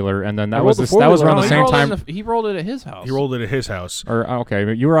 4-wheeler, and then I that rolled was the that was 4-wheeler. around No, the he same rolled time. he rolled it at his house. He rolled it at his house. Or okay,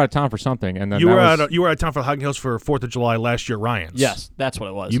 but you were out of town for something, and then You that were was, out of town for Hocking Hills for 4th of July last year at Ryan's. Yes, that's what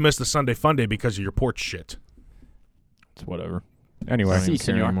it was. You missed the Sunday fun day because of your porch shit. It's whatever. Anyway. I don't even Si,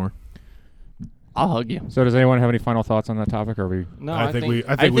 care senor. anymore. I'll hug you. So does anyone have any final thoughts on that topic? Or are we? No, I think Nate,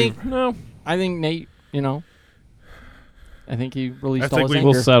 I think he released I think all his we- anger.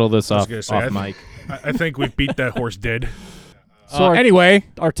 We'll settle this I was off gonna say, mic. I think we've beat that horse dead. So our, Anyway,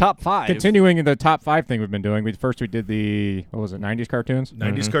 our top 5. continuing in the top 5 thing we've been doing. We did the what was it, 90s cartoons?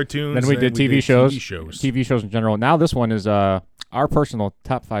 90s cartoons. Then we did TV shows. TV TV shows in general. Now this one is our personal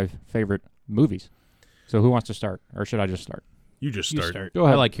top 5 favorite movies. So who wants to start, or should I just start? You just You start. start. Go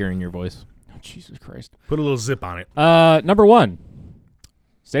ahead. I like hearing your voice. Oh, Jesus Christ. Put a little zip on it. Number 1,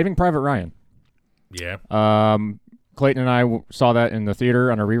 Saving Private Ryan. Yeah. Clayton and I saw that in the theater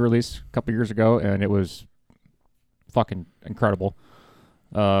on a re-release a couple years ago, and it was fucking incredible.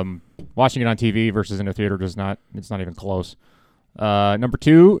 Watching it on TV versus in a theater it's not even close. Number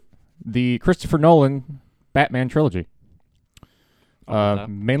 2, the Christopher Nolan Batman trilogy.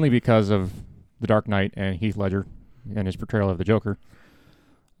 Mainly because of The Dark Knight and Heath Ledger and his portrayal of the Joker.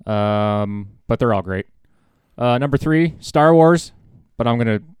 But they're all great. Number 3, Star Wars, but I'm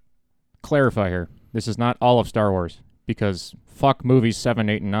going to clarify here. This is not all of Star Wars, because fuck movies 7,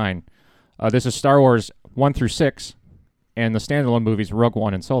 8, and 9. This is Star Wars 1 through 6, and the standalone movies Rogue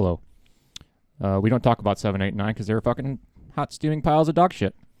One and Solo. We don't talk about 7, 8, and 9 because they're fucking hot steaming piles of dog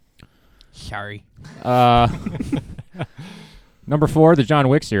shit. Sorry. Number 4, the John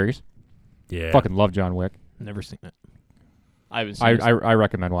Wick series. Yeah. Fucking love John Wick. Never seen it. I haven't seen it. I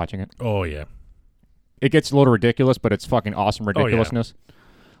recommend watching it. Oh, yeah. It gets a little ridiculous, but it's fucking awesome yeah. ridiculousness.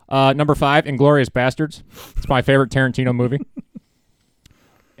 Number 5, Inglourious Bastards. It's my favorite Tarantino movie.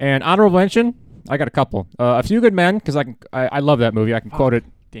 And honorable mention, I got a couple. A Few Good Men, because I love that movie. I can quote it.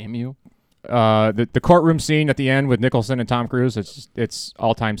 Damn you. The courtroom scene at the end with Nicholson and Tom Cruise. It's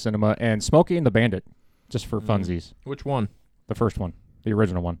all-time cinema. And Smokey and the Bandit, just for funsies. Which one? The first one, the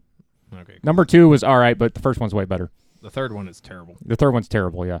original one. Okay. Number 2 was all right, but the first one's way better. The third one is terrible. The third one's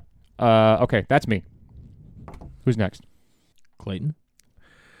terrible, yeah. Okay, that's me. Who's next? Clayton?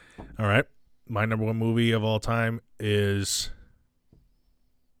 All right. My number 1 movie of all time is,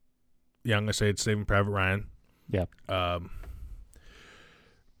 I'm going to say it's Saving Private Ryan. Yeah.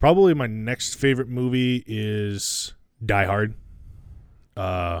 Probably my next favorite movie is Die Hard.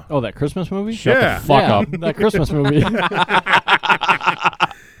 Oh, that Christmas movie? Shut Yeah. the fuck up. That Christmas movie.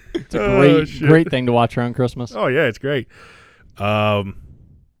 It's a Oh, shit. great thing to watch around Christmas. Oh, yeah, it's great. I'm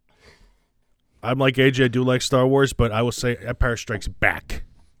like AJ, I do like Star Wars, but I will say Empire Strikes Back,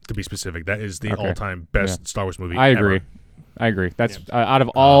 to be specific. That is the Okay. all-time best Star Wars movie I agree. ever. I agree. That's out of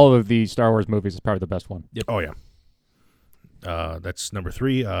all of the Star Wars movies, it's probably the best one. Oh, yeah. That's number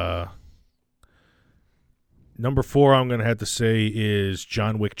 3. Number 4, I'm going to have to say, is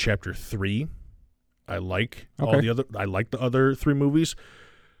John Wick Chapter 3. I like I like the other 3 movies,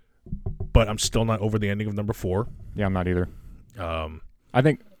 but I'm still not over the ending of number 4. Yeah, I'm not either. I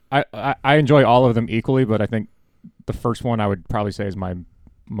think I enjoy all of them equally, but I think the first one I would probably say is my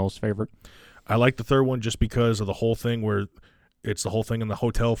most favorite. I like the third one just because of the whole thing where it's the whole thing in the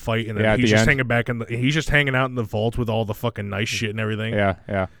hotel fight, and then Yeah, at he's the just end. hanging back he's just hanging out in the vault with all the fucking nice shit and everything.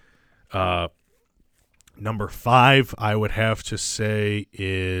 Yeah. Number 5, I would have to say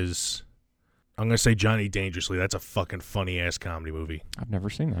is, I'm going to say Johnny Dangerously. That's a fucking funny ass comedy movie. I've never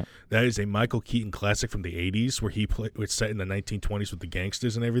seen that. That is a Michael Keaton classic from the 80s where it's set in the 1920s with the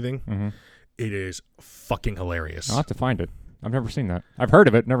gangsters and everything. Mm-hmm. It is fucking hilarious. I'll have to find it. I've never seen that. I've heard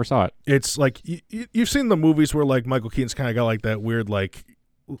of it, never saw it. It's like you've seen the movies where like Michael Keaton's kind of got like that weird like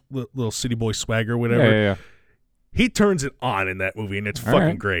little city boy swagger or whatever. Yeah. He turns it on in that movie, and it's All fucking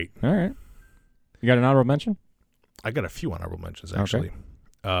right. great. All right. You got an honorable mention? I got a few honorable mentions, actually.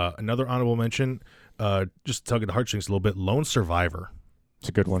 Another honorable mention, just tugging the heartstrings a little bit, Lone Survivor. It's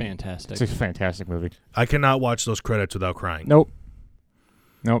a good one. Fantastic. It's a fantastic movie. I cannot watch those credits without crying. Nope.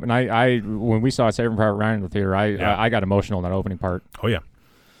 And I when we saw Saving Private Ryan in the theater, I got emotional in that opening part. Oh, yeah.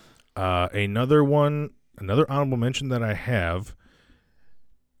 Another honorable mention that I have,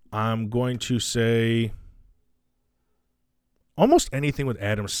 I'm going to say almost anything with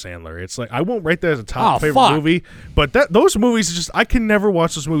Adam Sandler. It's like I won't rate that as a top favorite movie, but those movies just I can never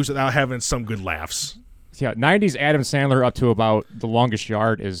watch those movies without having some good laughs. Yeah, 90s Adam Sandler up to about The Longest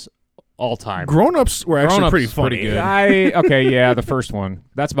Yard is all time. Grown-ups were actually pretty funny. Pretty good. Yeah, the first one.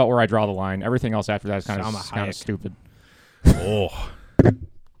 That's about where I draw the line. Everything else after that is kind of stupid. Oh.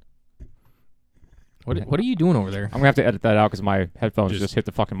 What are you doing over there? I'm going to have to edit that out because my headphones just hit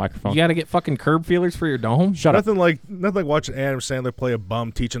the fucking microphone. You got to get fucking curb feelers for your dome? Shut up. Nothing like watching Adam Sandler play a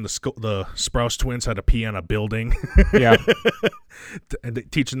bum teaching the Sprouse twins how to pee on a building. Yeah. And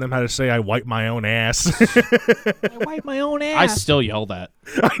teaching them how to say, I wipe my own ass. I wipe my own ass. I still yell that.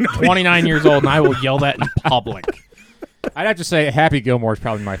 I'm 29 years old, and I will yell that in public. I'd have to say Happy Gilmore is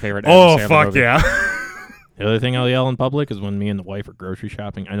probably my favorite Oh, Adam Sandler fuck movie. yeah. The other thing I'll yell in public is when me and the wife are grocery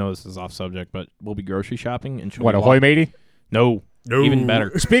shopping. I know this is off subject, but we'll be grocery shopping. And What, Ahoy Matey? No. Even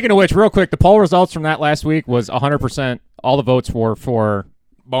better. Speaking of which, real quick, the poll results from that last week was 100%. All the votes were for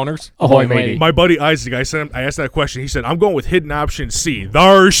boners. Ahoy Matey. My buddy Isaac, I asked that question. He said, I'm going with hidden option C.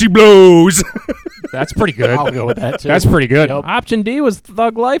 There she blows. That's pretty good. I'll go with that too. That's pretty good. Yep. Option D was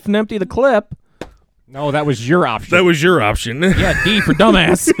Thug Life and empty the clip. No, that was your option. That was your option. Yeah, D for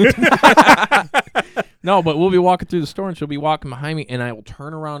dumbass. No, but we'll be walking through the store, and she'll be walking behind me, and I will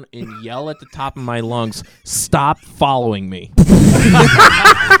turn around and yell at the top of my lungs, "Stop following me."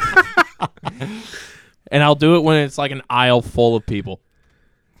 And I'll do it when it's like an aisle full of people.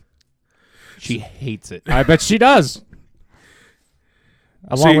 She hates it. I bet she does.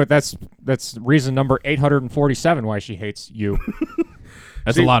 Along with that's reason number 847 why she hates you.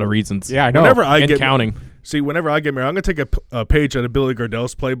 That's a lot of reasons. Yeah, I know. Whenever I And get counting. Whenever I get married, I'm going to take a page out of Billy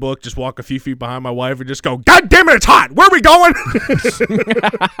Gardell's playbook, just walk a few feet behind my wife and just go, God damn it, it's hot. Where are we going?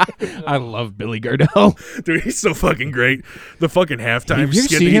 I love Billy Gardell. Dude, he's so fucking great. The fucking halftime Have you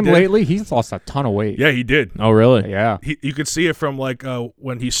skit seen he him did. lately? He's lost a ton of weight. Yeah, he did. Oh, really? Yeah. You could see it from like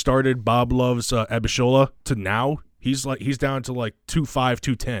when he started Bob Love's Abishola to now. He's down to like 2'5",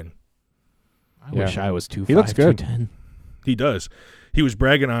 210. I wish I was 2'5", He looks good. 210. He does. He was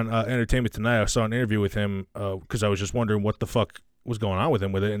bragging on Entertainment Tonight. I saw an interview with him because I was just wondering what the fuck was going on with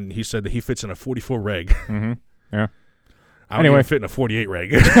him with it, and he said that he fits in a 44 reg. Mm-hmm. Yeah. I don't even fit in a 48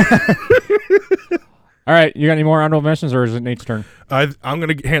 reg. All right, you got any more honorable mentions, or is it Nate's turn? I'm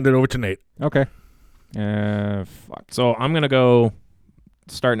going to hand it over to Nate. Okay. Fuck. So I'm going to go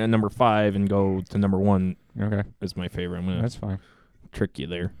starting at number 5 and go to number 1 Okay. is my favorite. I'm going to That's fine. trick you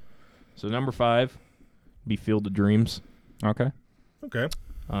there. So number 5, be Field of Dreams. Okay. Okay.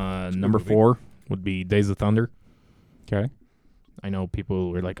 Number movie. 4 would be Days of Thunder. Okay. I know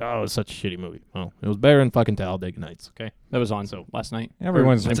people were like, "Oh, it's such a shitty movie." Well, it was better than fucking Talladega Nights. Okay, That was on last night.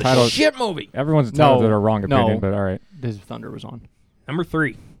 Everyone's it's entitled. a shit movie. Everyone's entitled No, to their wrong no. opinion, but all right. Days of Thunder was on. Number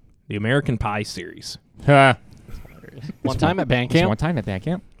 3, the American Pie series. Ha. One time at band Just camp, one time at that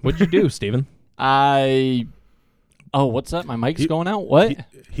camp. What'd you do, Steven? what's that? My mic's going out? What?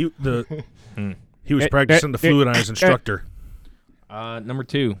 He was Eh, practicing the eh, fluid on his instructor. Number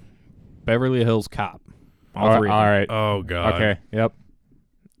 2, Beverly Hills Cop. All All three. of them. right. Oh, God. Okay. Yep.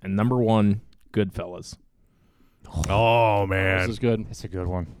 And number 1, Goodfellas. Oh, This man. is good. That's a good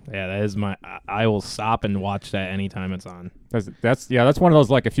one. Yeah, that is my. I will stop and watch that anytime it's on. That's one of those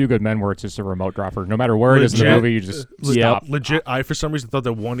like A Few Good Men where it's just a remote dropper. No matter where it is in the Legit. movie, you just Yep. stop. Legit, I for some reason thought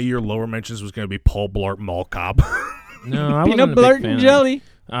that one of your lower mentions was going to be Paul Blart Mall Cop. No, I Peanut wasn't a butter big fan and of jelly.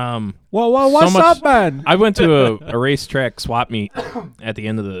 it. What's much- up, man? I went to a racetrack swap meet at the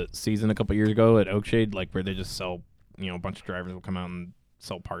end of the season a couple years ago at Oakshade, like where they just sell, a bunch of drivers will come out and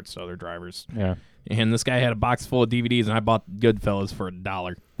sell parts to other drivers. Yeah, And this guy had a box full of DVDs, and I bought Goodfellas for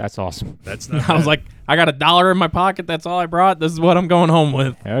 $1. that's awesome. That's not I was bad. like, I got $1 in my pocket. That's all I brought. This is what I'm going home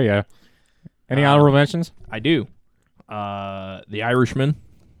with. Hell yeah. Any honorable mentions? I do. The Irishman.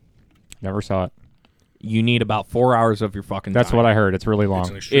 Never saw it. You need about 4 hours of your fucking That's time. what I heard. It's really long.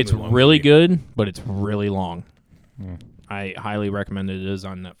 It's long really movie. good, but it's really long. Hmm. I highly recommend it. It is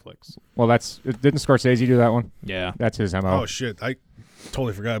on Netflix. Well, didn't Scorsese do that one? Yeah. That's his MO. Oh, shit. I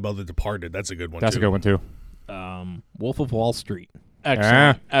totally forgot about The Departed. That's a good one, That's too. a good one too. Wolf of Wall Street.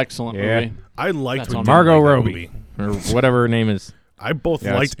 Excellent. Excellent Yeah. movie. I liked That's when on you Margot liked that Robbie. movie. Or whatever her name is. I both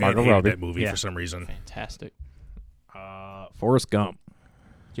Yeah, liked it's and Margot hated Robbie. that movie Yeah. for some reason. Fantastic. Forrest Gump.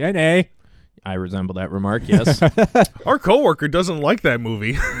 Jenny. I resemble that remark, yes. Our coworker doesn't like that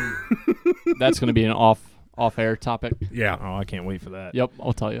movie. That's going to be an off-air topic. Yeah. Oh, I can't wait for that. Yep,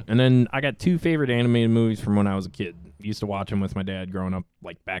 I'll tell you. And then I got 2 favorite animated movies from when I was a kid. Used to watch them with my dad growing up,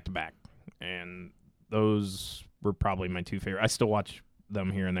 like back to back. And those were probably my 2 favorite. I still watch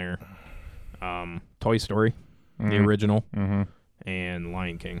them here and there. Toy Story, the original, Mm-hmm. and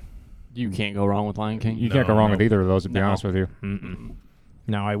Lion King. You can't go wrong with Lion King. You can't go wrong with either of those, to be No. honest with you. Mm-mm.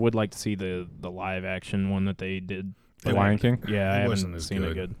 Now, I would like to see the live action one that they did. The Lion King? Yeah, I wasn't haven't as seen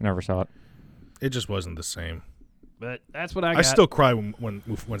good. it good. Never saw it. It just wasn't the same. But that's what I got. I still cry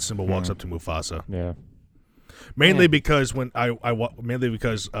when Simba walks up to Mufasa. Yeah. Mainly Yeah. because when I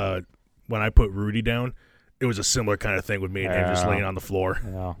put Rudy down, it was a similar kind of thing with me and him just Yeah. laying on the floor.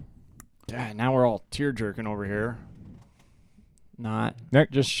 Yeah. Yeah, now we're all tear jerking over here. Not.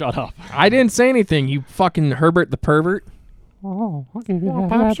 Nick. Just shut up. I didn't say anything, you fucking Herbert the pervert. Oh, I'll give you that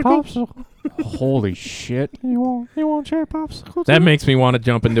popsicle. Holy shit. You want share popsicles? That makes me want to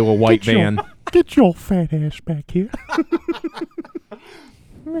jump into a white van. Get your fat ass back here.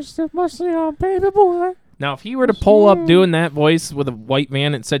 Mr. Musty, baby boy. Now, if he were to pull up doing that voice with a white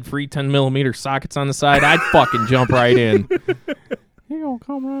van and said free 10mm sockets on the side, I'd fucking jump right in. He gonna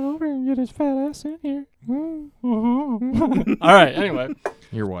come right over and get his fat ass in here. All right. Anyway,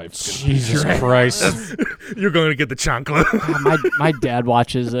 Your wife's Jesus Christ. You're going to get the chancla. my dad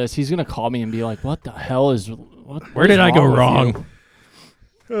watches this. He's gonna call me and be like, "What the hell is? Where did I go with wrong?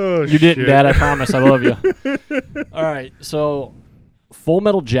 You? Oh, You didn't, Dad. I promise. I love you." All right. So, Full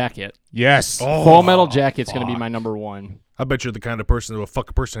Metal Jacket. Yes. Full Metal Jacket's gonna be my number one. I bet you're the kind of person that will fuck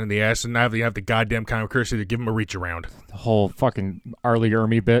a person in the ass and not have the goddamn kind of courtesy to give him a reach around. The whole fucking Arlie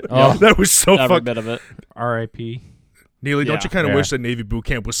Ermy bit. Oh, That was so Every fucking. bit of it. R.I.P. Neely, don't Yeah. you kind of Yeah. wish that Navy boot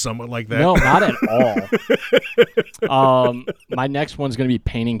camp was somewhat like that? No, not at all. My next one's gonna be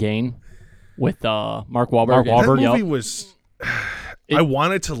Pain and Gain with Mark Wahlberg. Mark That Wahlberg, movie Yep. was. I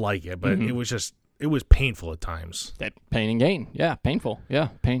wanted to like it, but it was painful at times. That Pain and Gain. Yeah, painful. Yeah,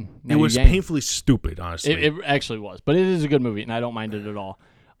 pain. Now It you was gain. painfully stupid, honestly. It actually was, but it is a good movie, and I don't mind it at all.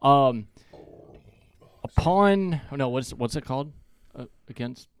 What's it called?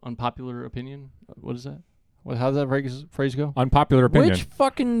 Against unpopular opinion. What is that? How does that phrase go? unpopular opinion. Which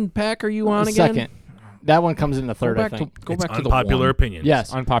fucking pack are you on again? Second. That one comes in the third, Go I back think. to go It's back to the unpopular one. opinions.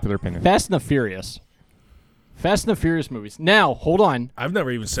 Yes. Unpopular opinion. Fast and the Furious. Fast and the Furious movies. Now, hold on. I've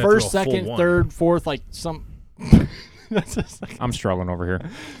never even sat First, through a full second, one. third, fourth, like some. That's just like, I'm struggling over here.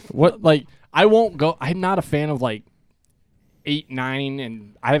 what? Like, I won't go. I'm not a fan of like 8, 9,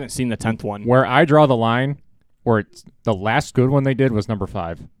 and I haven't seen the 10th one. Where I draw the line, where it's the last good one they did was number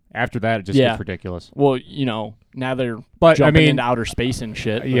 5. After that, it just Yeah. gets ridiculous. Well, now they're But, I jumping mean- into outer space and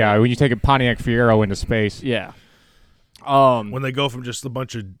shit. but- Yeah, when you take a Pontiac Fiero into space. Yeah. When they go from just a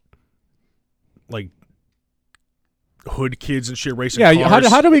bunch of like hood kids and shit racing Yeah, cars.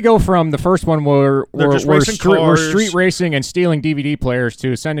 how do we go from the first one where They're we're just racing cars. street racing and stealing DVD players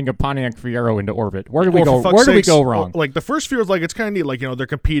to sending a Pontiac Fiero into orbit? Where do we Well, go? for fuck's Where do we sakes, go wrong? Like the first few is like it's kind of neat. Like they're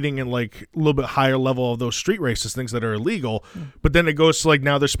competing in like a little bit higher level of those street races, things that are illegal. But then it goes to like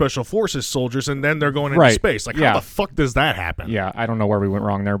now they're special forces soldiers, and then they're going into Right. space. Like Yeah. how the fuck does that happen? Yeah, I don't know where we went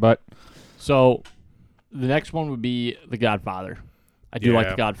wrong there, but So, the next one would be The Godfather. I do like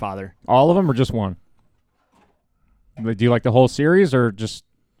Yeah. The Godfather. all of them or just one? Do you like the whole series or just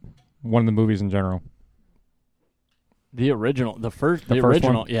one of the movies in general? The original, the first first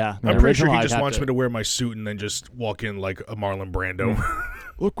original, one? yeah. I'm the pretty sure original, he I'd just have wants to- me to wear my suit and then just walk in like a Marlon Brando.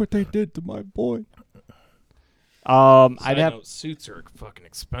 Look what they did to my boy. I'd have suits are fucking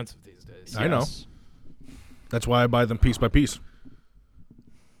expensive these days. I know. yes. That's why I buy them piece by piece.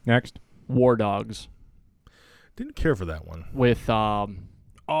 Next. War Dogs Didn't care for that one. with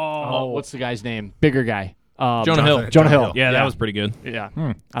what's the guy's name? Bigger guy. Jonah Hill. Jonah Hill. Yeah, that Yeah. was pretty good. Yeah,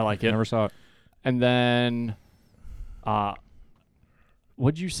 Hmm. I like it. Never saw it. And then,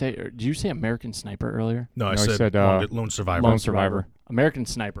 what'd you say? Did you say American Sniper earlier? No, I No, he said, said, Lone Survivor. Lone Survivor. American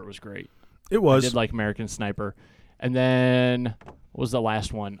Sniper was great. It I was. did like American Sniper. And then, what was the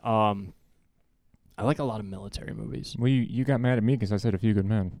last one? I like a lot of military movies. Well, you got mad at me because I said A Few Good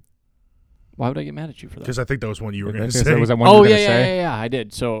Men. Why would I get mad at you for that? Because I think that was one you were going to Because say. was that one you Oh were yeah, gonna say? yeah, I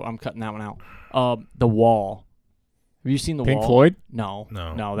did. So I'm cutting that one out. The Wall. Have you seen The Pink Wall? Floyd? No,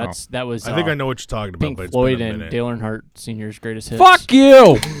 No. that was. I think I know what you're talking about, Pink but it's Floyd been a and minute. Dale Earnhardt Sr.'s greatest hits. Fuck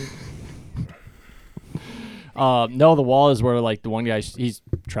you! No, The Wall is where like the one guy he's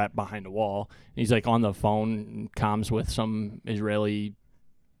trapped behind a wall. He's like on the phone and comms with some Israeli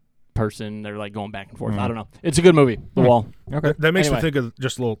person. They're like going back and forth. I don't know. It's a good movie. The Wall. Okay. That makes Anyway. me think of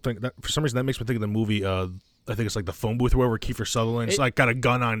just a little thing. That, for some reason, that makes me think of the movie. I think it's like The Phone Booth, where Kiefer Sutherland's like got a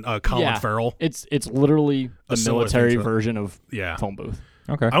gun on Colin Yeah. Farrell. It's literally A the similar thing military to that. version of Yeah, Phone Booth.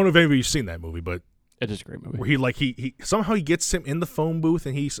 Okay. I don't know if anybody's seen that movie, but It is a great movie. where he somehow he gets him in the phone booth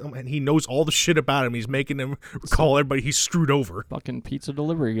and he knows all the shit about him. He's making him call everybody he's screwed over. Fucking pizza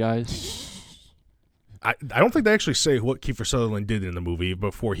delivery guys. I don't think they actually say what Kiefer Sutherland did in the movie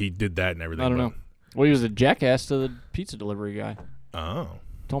before he did that and everything. I don't but know. Well, he was a jackass to the pizza delivery guy. Oh.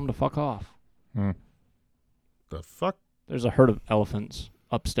 Told him to fuck off. The fuck? There's a herd of elephants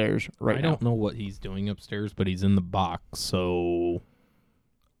upstairs right I now. don't know what he's doing upstairs, but he's in the box, so...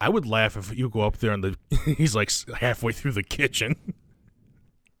 I would laugh if you go up there and he's like halfway through the kitchen.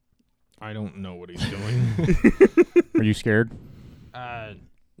 I don't know what he's doing. Are you scared?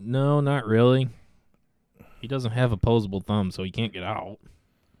 No, not really. He doesn't have opposable thumbs, so he can't get out.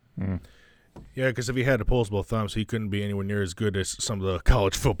 Yeah, because if he had opposable thumbs, he couldn't be anywhere near as good as some of the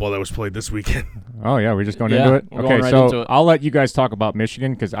college football that was played this weekend. Oh yeah, we're just going Yeah, into it. we're Okay, going right so into it. I'll let you guys talk about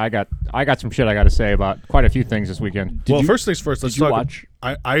Michigan because I got some shit I got to say about quite a few things this weekend. First things first. Let's Did you talk. watch?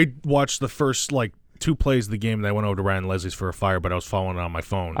 I watched the first 2 plays of the game, and I went over to Ryan and Leslie's for a fire, but I was following it on my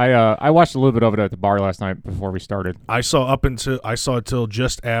phone. I watched a little bit of it at the bar last night before we started. I saw until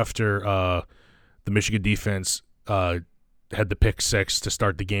just after the Michigan defense had the pick six to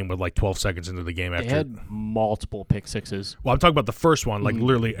start the game with 12 seconds into the game. They After had multiple pick sixes. well, I'm talking about the first one,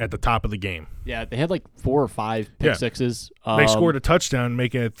 literally at the top of the game. Yeah, they had 4 or 5 pick Yeah. sixes. They scored a touchdown,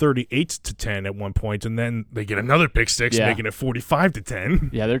 making it 38-10 at one point, and then they get another pick six, Yeah. making it 45-10.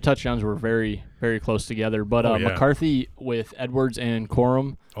 Yeah, their touchdowns were very, very close together. But Oh, yeah. McCarthy with Edwards and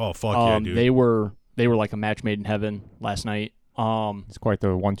Corum, Oh fuck yeah, dude! they were like a match made in heaven last night. It's quite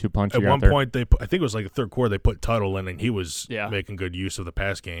the 1-2 punch. At you got one there. point, I think it was the third quarter, they put Tuttle in, and he was Yeah. making good use of the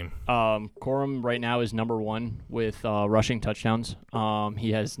pass game. Corum right now is number 1 with rushing touchdowns.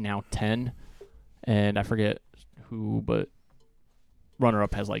 He has now 10, and I forget who, but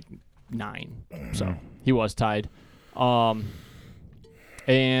runner-up has 9. So he was tied.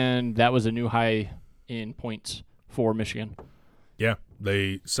 And that was a new high in points for Michigan. Yeah,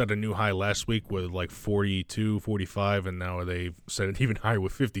 they set a new high last week with 42, 45, and now they've set it even higher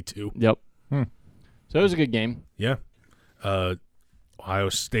with 52. Yep. So it was a good game. Yeah. Ohio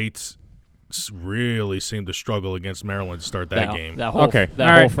State really seemed to struggle against Maryland to start that game. That whole, Okay. That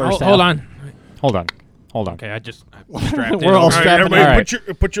All whole right, first half. hold on. Hold on. Okay, I'm strapped in. We're all All right, strapped in. everybody, All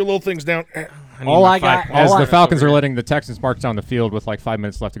right. put your little things down. I need all my I got- 5 As all the I- Falcons are letting the Texans march down the field with 5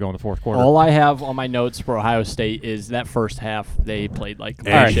 minutes left to go in the fourth quarter. All I have on my notes for Ohio State is that first half they played like And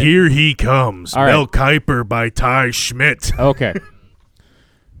right. shit. here he comes, All right. Mel Kiper by Ty Schmidt. Okay.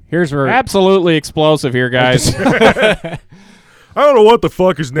 Here's where. Absolutely explosive here, guys. I don't know what the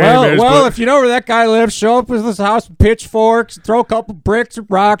fuck his name is, Well, but if you know where that guy lives, show up with his house with pitchforks, throw a couple bricks or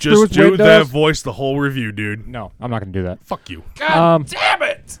rocks through his just do windows. that voice the whole review, dude. No, I'm not going to do that. Fuck you. God damn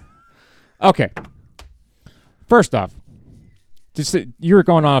it! Okay. First off, you were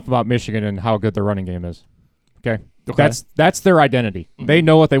going off about Michigan and how good their running game is. Okay. That's their identity. They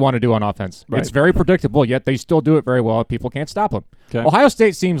know what they want to do on offense. Right. It's very predictable, yet they still do it very well. People can't stop them. Okay. Ohio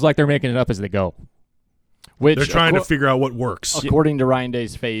State seems like they're making it up as they go. Which They're trying to figure out what works. according to Ryan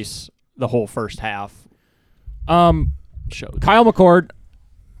Day's face, the whole first half showed. Kyle McCord,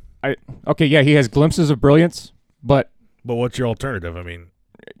 he has glimpses of brilliance, but But what's your alternative? I mean,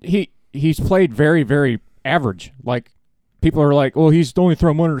 he's played very, very average. People are like, well, he's only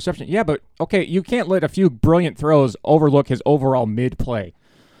thrown 1 interception. Yeah, but okay, you can't let a few brilliant throws overlook his overall mid play.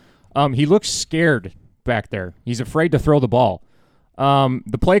 He looks scared back there. He's afraid to throw the ball.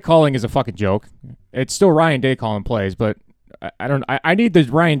 The play calling is a fucking joke. It's still Ryan Day calling plays, but I need the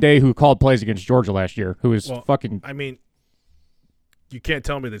Ryan Day who called plays against Georgia last year, who is fucking. I mean, you can't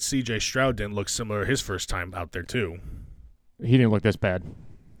tell me that C.J. Stroud didn't look similar his first time out there too. He didn't look this bad.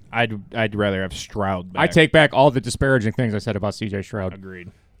 I'd rather have Stroud back. I take back all the disparaging things I said about C.J. Stroud. Agreed.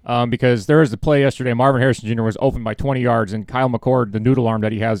 Because there was the play yesterday. Marvin Harrison Jr. was open by 20 yards, and Kyle McCord, the noodle arm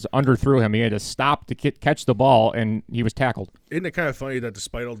that he has, underthrew him. He had to stop to catch the ball, and he was tackled. Isn't it kind of funny that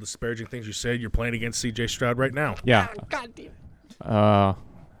despite all the disparaging things you said, you're playing against C.J. Stroud right now? Yeah. God damn it.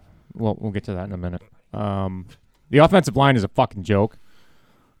 We'll get to that in a minute. The offensive line is a fucking joke.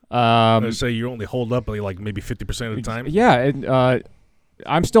 I would say you only hold up maybe 50% of the time. Yeah, and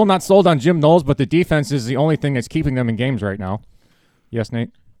I'm still not sold on Jim Knowles, but the defense is the only thing that's keeping them in games right now. Yes, Nate?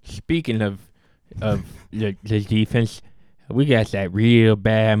 Speaking of the defense, we got that real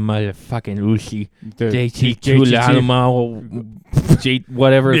bad motherfucking Uzi. JT Tulalamo,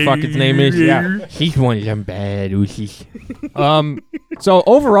 whatever the fuck his name is. Yeah. He's one of them bad Uzis. So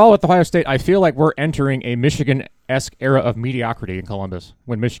overall with Ohio State, I feel like we're entering a Michigan-esque era of mediocrity in Columbus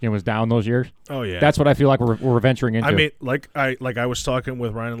when Michigan was down those years. Oh yeah, That's what I feel like we're venturing into. I mean, I was talking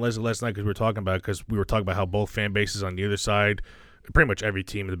with Ryan and Leslie last night because we were talking about how both fan bases on the other side, pretty much every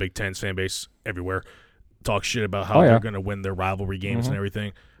team in the Big Ten's fan base everywhere, talk shit about how they're going to win their rivalry games and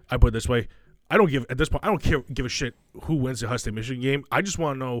everything. I put it this way: I don't give a shit who wins the Ohio State Michigan game. I just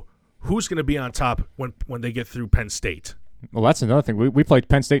want to know who's going to be on top when they get through Penn State. Well, that's another thing. We played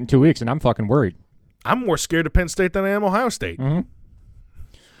Penn State in 2 weeks, and I'm fucking worried. I'm more scared of Penn State than I am Ohio State. Mm-hmm.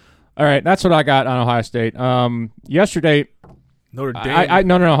 All right, that's what I got on Ohio State. Yesterday, Notre Dame.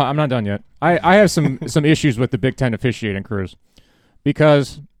 No, I'm not done yet. I have some issues with the Big Ten officiating crews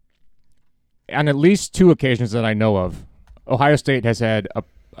because on at least 2 occasions that I know of, Ohio State has had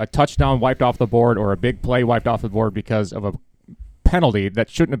a touchdown wiped off the board or a big play wiped off the board because of a penalty that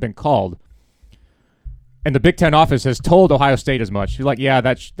shouldn't have been called. And the Big Ten office has told Ohio State as much. You're like, yeah,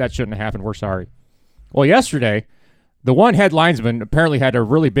 that shouldn't have happened. We're sorry. Well, yesterday, the one head linesman apparently had a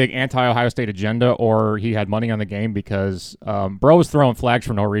really big anti-Ohio State agenda, or he had money on the game because bro was throwing flags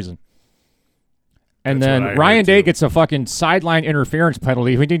for no reason. And That's what I then heard, Ryan Day too. gets a fucking sideline interference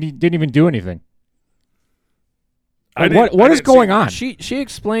penalty. He didn't even do anything. What is going on? She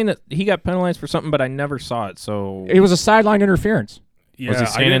explained that he got penalized for something, but I never saw it. So It was a sideline interference. Yeah, was he I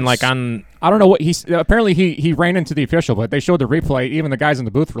standing didn't like s- on? I don't know what apparently he ran into the official, but they showed the replay. Even the guys in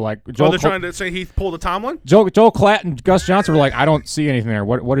the booth were like, Oh, they're trying to say he pulled a Tomlin? Joel Klatt and Gus Johnson were like, I don't see anything there.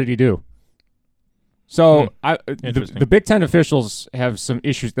 What did he do? So Interesting. the Big Ten officials have some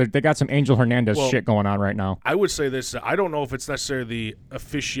issues. They got some Angel Hernandez Well, shit going on right now. I would say this. I don't know if it's necessarily the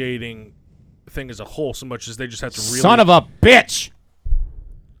officiating thing as a whole so much as they just have to really. Son of a bitch!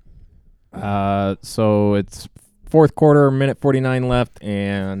 So it's fourth quarter, minute 49 left,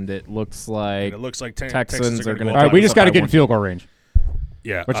 and it looks And like it looks like Texans are going gonna All right, we just got to by get in one. field goal range,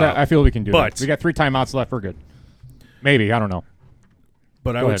 Yeah, which I feel we can do. but- That. We got 3 timeouts left. We're good. Maybe, I don't know.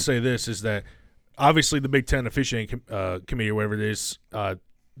 But I Go would ahead. say this is that obviously the Big Ten officiating committee or whatever it is,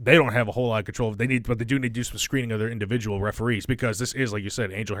 they don't have a whole lot of control. But they do need to do some screening of their individual referees because this is, like you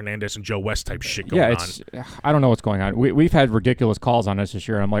said, Angel Hernandez and Joe West type shit going Yeah, on. I don't know what's going on. We've had ridiculous calls on this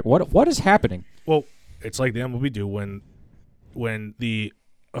year, and I'm like, what is happening? Well, it's like the MLB do when the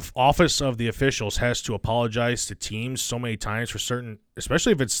office of the officials has to apologize to teams so many times for certain,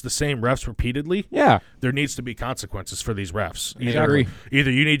 especially if it's the same refs repeatedly. Yeah. There needs to be consequences for these refs. agree. Either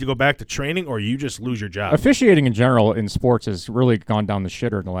you need to go back to training or you just lose your job. Officiating in general in sports has really gone down the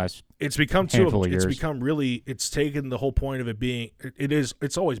shitter in the last. It's become handful of it's years. become really. It's taken the whole point of it being.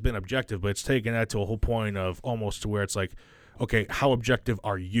 It's always been objective, but it's taken that to a whole point of almost to where it's like, okay, how objective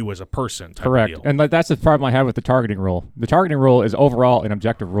are you as a person? Type Correct. Of deal. And that's the problem I have with the targeting rule. The targeting rule is overall an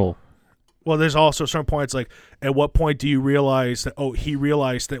objective rule. Well, there's also certain points like, at what point do you realize that he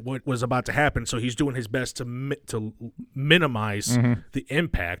realized that what was about to happen, so he's doing his best to minimize the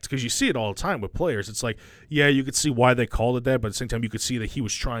impact, because you see it all the time with players. It's like, yeah, you could see why they called it that, but at the same time you could see that he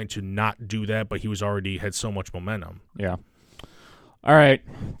was trying to not do that, but he was already had so much momentum. Yeah. All right.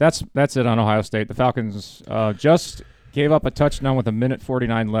 That's it on Ohio State. The Falcons just gave up a touchdown with a minute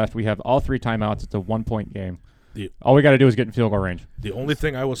 49 left. We have all 3 timeouts. It's a 1-point game. All we got to do is get in field goal range. The only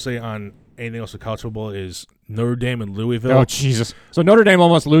thing I will say on anything else with college football is Notre Dame and Louisville. Oh, Jesus. So Notre Dame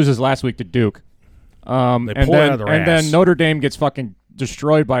almost loses last week to Duke. They pull it out of their and ass. then Notre Dame gets fucking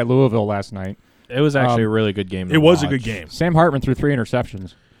destroyed by Louisville last night. it was actually a really good game. To It was a watch. good game. Sam Hartman threw 3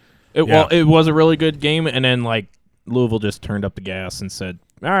 interceptions. Well, it was a really good game, and then like Louisville just turned up the gas and said,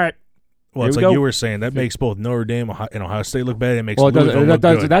 "All right, Well, Here it's we like go. you were saying. That makes both Notre Dame and Ohio State look bad. It makes Well, Louisville look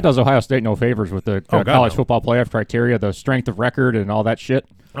good. that does Ohio State no favors with the Oh, God, college no. football playoff criteria, the strength of record, and all that shit.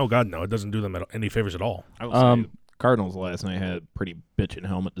 Oh, God, no. It doesn't do them any favors at all. I will say the Cardinals last night had a pretty bitchin'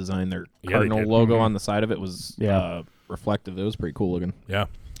 helmet design. Their Yeah, they Cardinal did. logo on the side of it was Yeah. reflective. It was pretty cool looking. Yeah.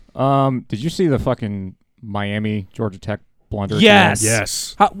 Did you see the fucking Miami Georgia Tech blunder? Yes.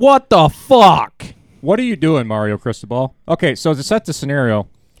 Yes. What the fuck? What are you doing, Mario Cristobal? Okay, so to set the scenario,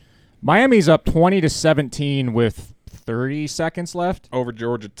 Miami's up 20-17 with 30 seconds left. Over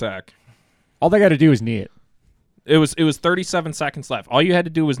Georgia Tech. All they got to do is knee it. It was 37 seconds left. All you had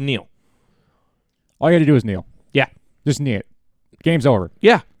to do was kneel. All you got to do is kneel. Yeah. Just knee it. Game's over.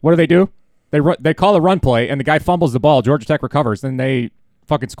 Yeah. What do? They call a run play, and the guy fumbles the ball. Georgia Tech recovers. Then they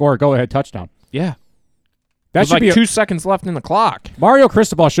fucking score a go-ahead touchdown. Yeah. That There's should like be 2 seconds left in the clock. Mario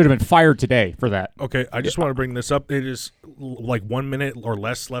Cristobal should have been fired today for that. Okay, I just want to bring this up. It is like 1 minute or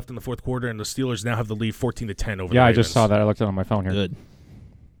less left in the fourth quarter, and the Steelers now have the lead 14-10 over the Yeah, I Ravens. just saw that. I looked at it on my phone here. Good.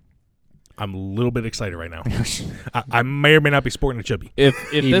 I'm a little bit excited right now. I may or may not be sporting a chubby. If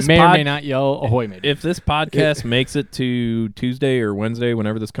He this may or may not yell ahoy, maybe. if this podcast makes it to Tuesday or Wednesday,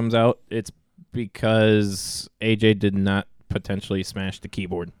 whenever this comes out, it's because AJ did not potentially smash the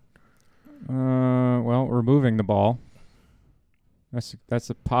keyboard. Well, we're moving the ball. That's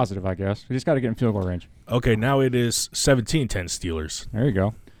a positive, I guess. We just got to get in field goal range. Okay, now it is 17-10 Steelers. There you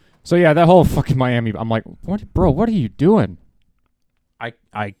go. So yeah, that whole fucking Miami. I'm like, what, bro? What are you doing?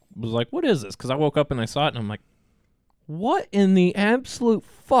 I was like, what is this? Because I woke up and I saw it, and I'm like, what in the absolute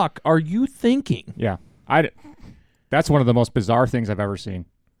fuck are you thinking? Yeah, that's one of the most bizarre things I've ever seen.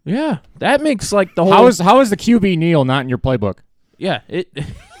 Yeah, that makes like the whole. How is the QB kneel not in your playbook? Yeah, it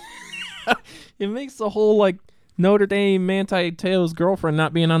it makes the whole like Notre Dame Manti Te'o's girlfriend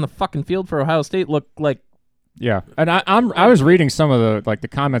not being on the fucking field for Ohio State look like. Yeah, and I was reading some of the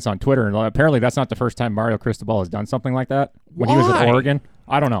comments on Twitter, and apparently that's not the first time Mario Cristobal has done something like that when he was at Why? Oregon.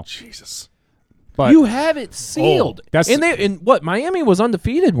 I don't know. Jesus. But You have it sealed. that's- and what Miami was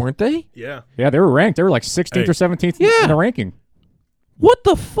undefeated, weren't they? Yeah. yeah, they were ranked. They were like 16th or 17th Yeah. in the ranking. What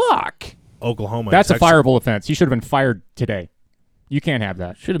the fuck? Oklahoma. That's a Texas. fireable offense. He should have been fired today. You can't have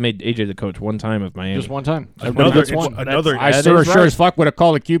that. Should have made AJ the coach one time of Miami. Just one time. Another, Everybody gets one. another, I That sure is sure right. as fuck would have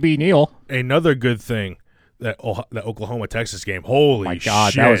called a QB kneel. another good thing that Oklahoma Texas game. Holy My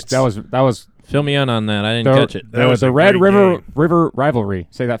God, shit! that was Fill me in on that. I didn't catch it. That was the a Red great River game. River rivalry.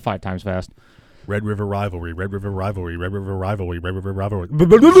 Say that 5 times fast. Red River rivalry. Red River rivalry. Red River rivalry. Red River rivalry.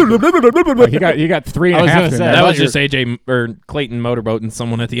 You got 3 I and a was half. gonna in say, there. That I was thought just AJ or Clayton motorboating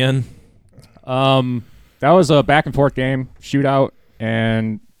someone at the end. That was a back and forth game, shootout,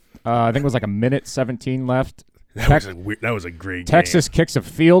 and I think it was like a minute 17 left. That was a great Texas kicks a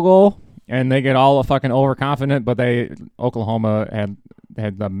field goal, and they get all fucking overconfident, but Oklahoma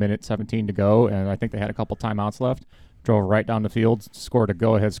had the minute 17 to go, and I think they had a couple timeouts left. Drove right down the field, scored a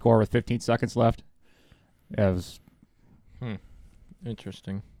go-ahead score with 15 seconds left. It was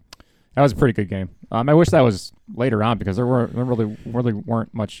Interesting. That was a pretty good game. I wish that was later on because there really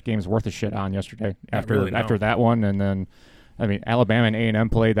weren't much games worth of shit on yesterday after that one, and then I mean Alabama and A&M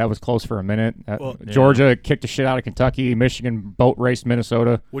played. That was close for a minute. Georgia kicked the shit out of Kentucky. Michigan boat raced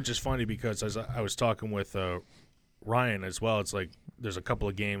Minnesota. Which is funny because as I was talking with Ryan as well, it's like there's a couple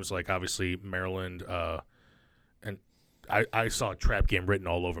of games like obviously Maryland, and I saw a trap game written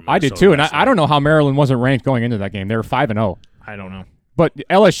all over Minnesota. I did too, and last I night. don't know how Maryland wasn't ranked going into that game. They were 5-0. I don't know. But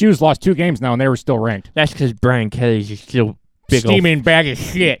LSU's lost 2 games now, and they were still ranked. That's because Brian Kelly's just still big Steaming bag of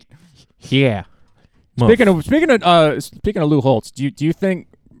shit. Yeah. Speaking of Lou Holtz, do you think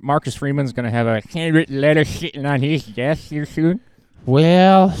Marcus Freeman's going to have a handwritten letter sitting on his desk here soon?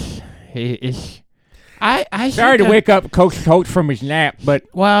 Well, it's I Sorry to wake up Coach Holtz from his nap, but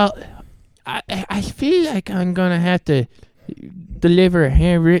Well, I feel like I'm gonna have to deliver a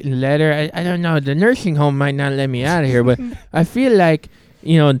handwritten letter. I don't know. The nursing home might not let me out of here, but I feel like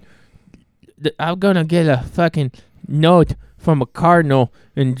I'm gonna get a fucking note from a cardinal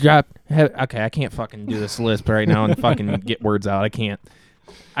and drop. Okay, I can't fucking do this list right now and fucking get words out. I can't.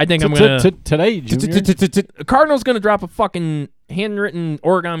 I think I'm gonna Today, Junior. a cardinal's gonna drop a fucking handwritten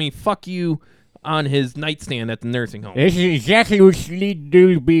origami "fuck you" on his nightstand at the nursing home. this is exactly what you need to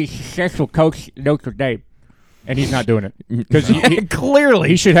do to be a successful coach at Notre Dame. And he's not doing it. Because Clearly,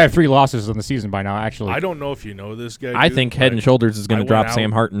 he should have 3 losses in the season by now, actually. I don't know if you know this guy. I dude, think Head and but Shoulders is going I to drop went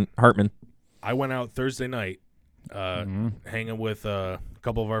Sam Hartman. I went out Thursday night, hanging with a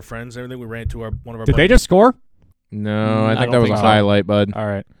couple of our friends and everything. We ran to one of our. Did they buddies. just score? No, I I think don't that was think a so. highlight, bud. All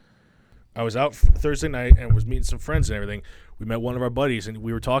right. I was out Thursday night and was meeting some friends and everything. We met one of our buddies and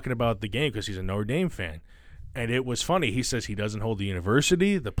we were talking about the game because he's a Notre Dame fan. And it was funny. He says he doesn't hold the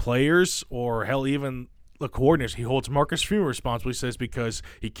university, the players, or hell, even the coordinators. He holds Marcus Freeman responsible, he says, because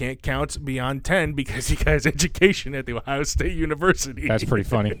he can't count beyond 10 because he has education at the Ohio State University. That's pretty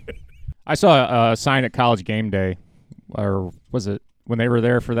funny. I saw a sign at College Game Day, or was it when they were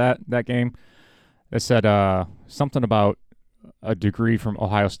there for that game? It said something about a degree from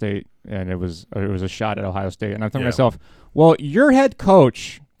Ohio State, and it was a shot at Ohio State. And I thought to myself, well, your head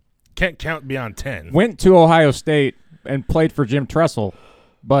coach Can't count beyond 10. went to Ohio State and played for Jim Tressel,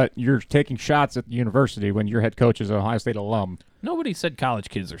 but you're taking shots at the university when your head coach is an Ohio State alum. Nobody said college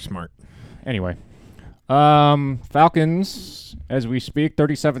kids are smart. Anyway, Falcons, as we speak,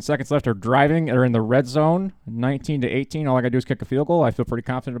 37 seconds left, are driving. They're in the red zone, 19-18. All I got to do is kick a field goal. I feel pretty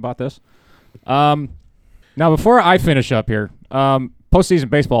confident about this. Now, before I finish up here, postseason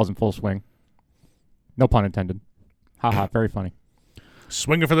baseball is in full swing. No pun intended. Haha, very funny.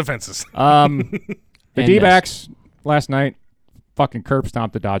 Swinging for the fences. The D-backs last night fucking curb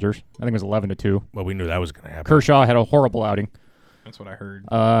stomped the Dodgers. I think it was 11-2. Well, we knew that was going to happen. Kershaw had a horrible outing. That's what I heard.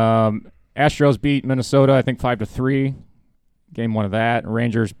 Astros beat Minnesota, I think 5-3. Game 1 of that.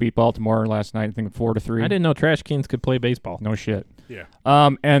 Rangers beat Baltimore last night, I think 4-3. I didn't know trash cans could play baseball. No shit. Yeah.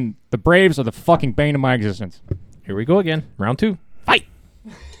 And the Braves are the fucking bane of my existence. Here we go again. Round 2. Fight.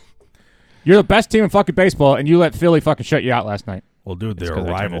 You're the best team in fucking baseball, and you let Philly fucking shut you out last night. Well, dude, It's they're a 'cause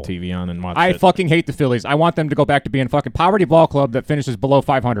I turned rival. the TV on and watched I it. fucking hate the Phillies. I want them to go back to being fucking poverty ball club that finishes below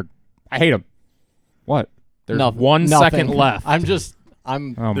 500. I hate them. What? There's Nothing. 1 second Nothing. left.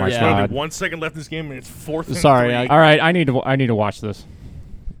 I'm. Oh my There's God. only 1 second left in this game, and it's 4th and Sorry, 3. All right, I need to watch this.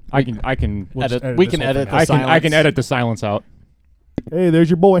 I can Edit. edit We this can whole edit thing. the silence. I can edit the silence out. Hey, there's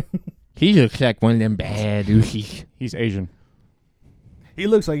your boy. He looks like one of them bad doozies. He's Asian. He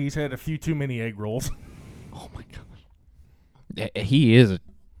looks like he's had a few too many egg rolls. Oh my god. He is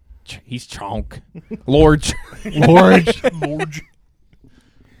he's chonk. Lord. Lord.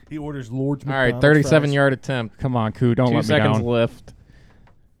 He orders Lord's All right, McDonald's 37-yard attempt. Come on, Koo, don't 2 let me seconds down. left.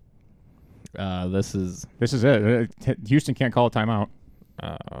 This is... This is it. Houston can't call a timeout.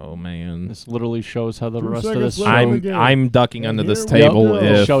 Oh, man. This literally shows how the 2 rest of seconds this left. show again. I'm ducking And under this here we table go.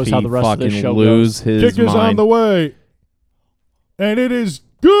 if Shows he how the rest of fucking this show lose goes. his Kick is on mind. the way. And it is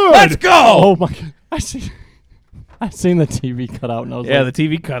good. Let's go! Oh my god. I seen the TV cut out and I was Yeah, like, the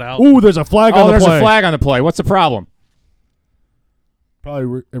TV cut out. Ooh, there's a flag on the There's play. a flag on the play. What's the problem?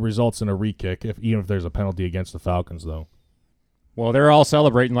 Probably it results in a re-kick, even if there's a penalty against the Falcons, though. Well, they're all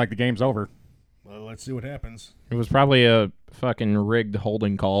celebrating like the game's over. Well, let's see what happens. It was probably a fucking rigged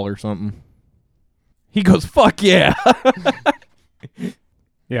holding call or something. He goes, fuck yeah.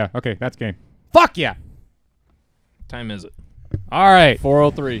 Yeah, okay, that's game. Fuck yeah. Time is it? All right.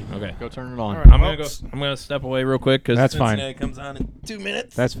 403. Okay. Go turn it on. I'm gonna go. I'm gonna step away real quick because That's fine. Cincinnati comes on in 2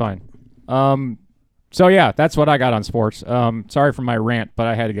 minutes. That's fine. So yeah, that's what I got on sports. Sorry for my rant, but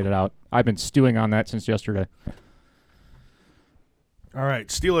I had to get it out. I've been stewing on that since yesterday. All right,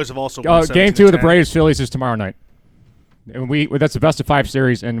 Steelers have also won Game 2 of the 17-10. Braves Phillies is tomorrow night. And that's the best of 5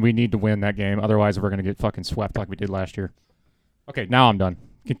 series, and we need to win that game. Otherwise, we're gonna get fucking swept like we did last year. Okay, now I'm done.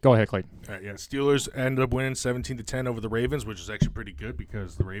 Go ahead, Clayton. All right, yeah, Steelers ended up winning 17-10 over the Ravens, which is actually pretty good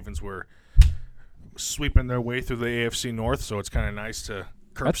because the Ravens were sweeping their way through the AFC North, so it's kind of nice to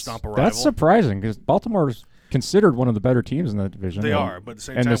curb stomp a rival. That's surprising because Baltimore's considered one of the better teams in that division. They and- are, but at the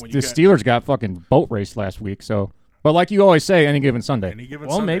same And time, the when you got Steelers got fucking boat raced last week. So, but like you always say, any given Sunday. any given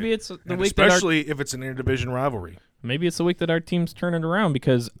Well, Sunday, maybe it's the and week that especially if it's an interdivision rivalry. maybe it's the week that our team's turning around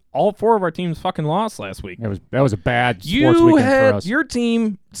because all 4 of our teams fucking lost last week. That was a bad sports You weekend for had us. your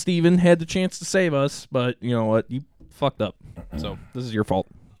team, Steven, had the chance to save us, but you know what? You fucked up. So this is your fault.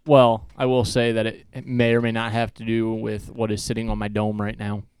 Well, I will say that it may or may not have to do with what is sitting on my dome right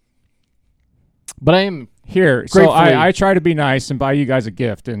now. But I am Here, so Gratefully- I try to be nice and buy you guys a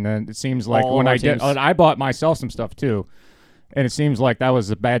gift, and then it seems like All when of our I did, teams. I bought myself some stuff too, and it seems like that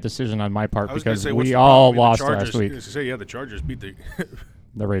was a bad decision on my part I was going to because say, what's we the all problem? I mean, lost the Chargers, last week. I was gonna say, yeah, the Chargers beat the.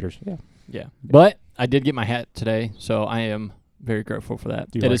 The Raiders, yeah. yeah. But I did get my hat today, so I am very grateful for that.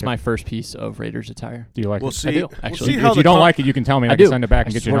 Do you It like is it? my first piece of Raiders attire. Do you like We'll it? see. do, We'll actually. see If how you the don't com- like it, you can tell me. And I do. can send it back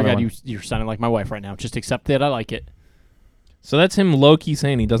and I get you swear to another God, one. you're sounding like my wife right now. Just accept that I like it. So that's him low-key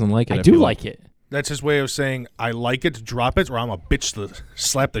saying he doesn't like it. I do like it. That's his way of saying I like it. Drop it, or I'm a bitch to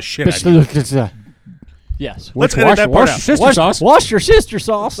slap the shit out of you. Yes. Let's edit that part out. Sister sauce. Wash your sister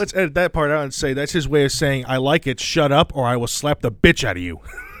sauce. Let's edit that part out and say that's his way of saying I like it. Shut up, or I will slap the bitch out of you.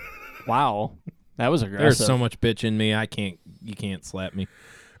 Wow. That was There's aggressive. so much bitch in me. You can't slap me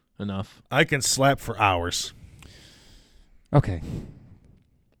enough. I can slap for hours. Okay,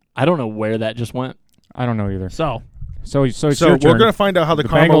 I don't know where that just went. I don't know either. So So it's So your we're turn. gonna find out how the, the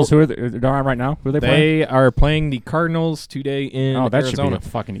combo. Bengals. Who are they're on right now? Who are they playing? they are playing the Cardinals today in Oh, that Arizona. should be a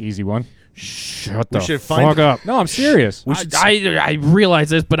fucking easy one. Shut We should find- up. No, I'm serious. We should. I realize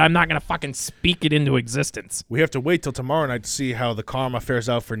this, but I'm not gonna fucking speak it into existence. We have to wait till tomorrow night to see how the karma fares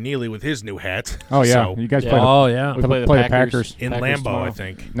out for Neely with his new hat. Oh yeah, So, you guys Yeah. play Oh yeah. We play the Packers. in Packers Lambeau, tomorrow. I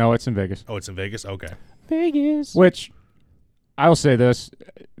think. No, it's in Vegas. Oh, it's in Vegas. Okay. Vegas. Which I will say this: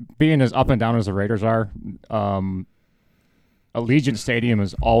 being as up and down as the Raiders are, Allegiant Stadium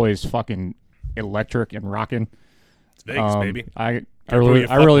is always fucking electric and rocking. It's Vegas, baby. I Careful who you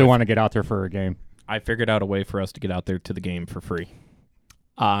fuck really with. want to get out there for a game. I figured out a way for us to get out there to the game for free.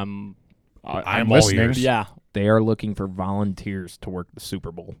 I'm I'm all listening. ears. Yeah. They are looking for volunteers to work the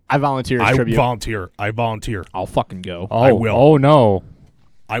Super Bowl. I volunteer as I tribute. volunteer. I volunteer. I'll fucking go. Oh, I will. Oh no.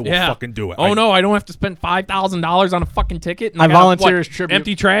 I will Yeah. fucking do it. Oh no, I don't have to spend $5,000 on a fucking ticket. And I gotta, volunteer what, as tribute.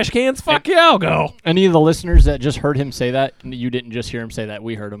 Empty trash cans? Fuck yeah, I'll go. Any of the listeners that just heard him say that, you didn't just hear him say that.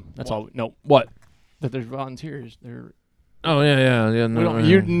 We heard him. That's all. No. What? That there's volunteers. Oh yeah. We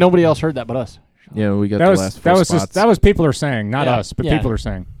don't, nobody else heard that but us. Yeah, we got That the was last that four was spots. just that was people are saying, not Yeah. us, but Yeah. people are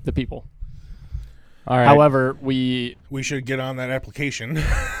saying. The people. All right. However, we should get on that application.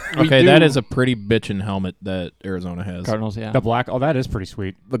 we Okay, do- that is a pretty bitchin' helmet that Arizona has. Cardinals. Yeah. the black. Oh, that is pretty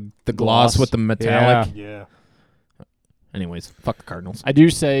sweet. The gloss with the metallic. yeah. Anyways, fuck the Cardinals. I do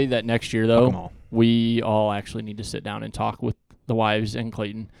say that next year Fuck 'em though, all. we all actually need to sit down and talk with the wives and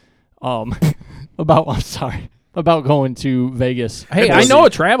Clayton, about going to Vegas. Hey, At I this- know a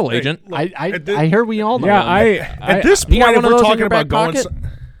travel agent. Look, I at thi- I heard we all know. Yeah, him. At this You got point, if one of we're those in talking your about back going,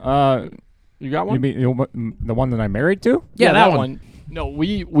 pocket? You got you one. mean the one that I'm married to? Yeah, that one. No,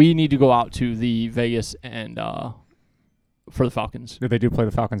 we need to go out to the Vegas and For the Falcons. They do play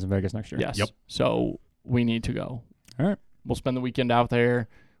the Falcons in Vegas next year. Yes. Yep. So we need to go. All right. We'll spend the weekend out there.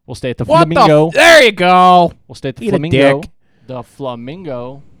 We'll stay at the What Flamingo. there you go. We'll stay at the Eat a Flamingo. dick. The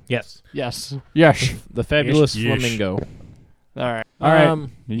Flamingo. Yes. Yes. Yes. The fabulous Yeesh. flamingo. All right. All right.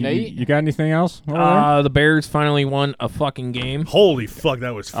 Nate? You got anything else over there? The Bears finally won a fucking game. Holy fuck,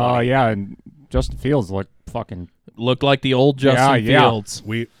 that was Oh, funny. yeah. And Justin Fields looked fucking. Looked like the old Justin Yeah. Fields.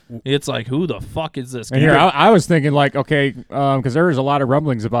 We It's like, who the fuck is this guy? And here, I was thinking, like, okay, because there was a lot of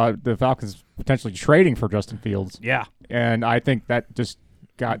rumblings about the Falcons potentially trading for Justin Fields. Yeah. And I think that just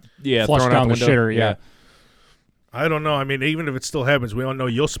got Yeah, flushed thrown out down the the window. shitter. Yeah. I don't know. I mean, even if it still happens, we all know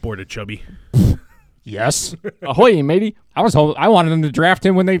you'll sport it, Chubby. Yes. Ahoy, matey. I wanted them to draft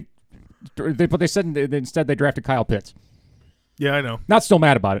him when but they said instead they drafted Kyle Pitts. Yeah, I know. Not still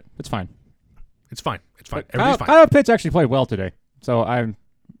mad about it. It's fine. It's fine. It's fine. Kyle, Everything's fine. Kyle Pitts actually played well today. So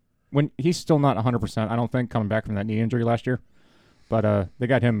when he's still not 100%, I don't think, coming back from that knee injury last year. But they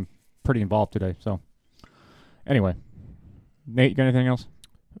got him pretty involved today. So anyway, Nate, you got anything else?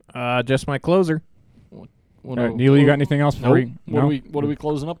 Just my closer. Neil, you got anything else? Nope. What are we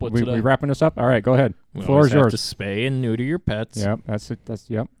closing up with today? We wrapping this up? All right, go ahead. We Floor always is have yours. to spay and neuter your pets. Yep, that's it.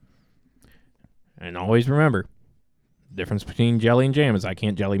 Yep. And always remember, the difference between jelly and jam is I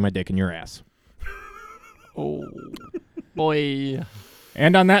can't jelly my dick in your ass. Oh, boy.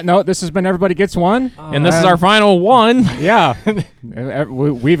 And on that note, this has been Everybody Gets One. And this is our final one. Yeah.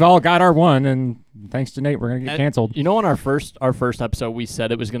 We've all got our one, and thanks to Nate, we're going to get canceled. You know, on our first episode, we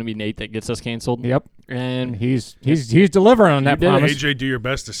said it was going to be Nate that gets us canceled. Yep. And He's delivering on that did it. promise. AJ, do your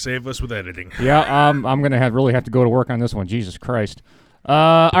best to save us with editing. Yeah, I'm going to really have to go to work on this one. Jesus Christ.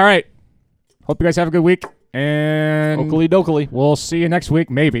 All right. Hope you guys have a good week. And Oakley dokley. we'll see you next week,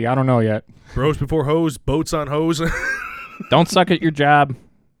 maybe. I don't know yet. Bros before hoes, boats on hose. Don't suck at your job.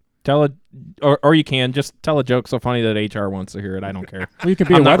 Or you can just tell a joke so funny that HR wants to hear it. I don't care. Well, you could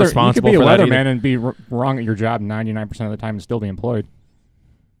be I'm a not weather, responsible you could be for a that weatherman either. and be wrong at your job 99% of the time and still be employed.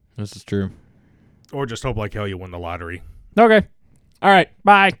 This is true. Or just hope like hell you win the lottery. Okay. All right.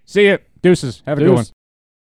 Bye. See you. Deuces. Have a good one.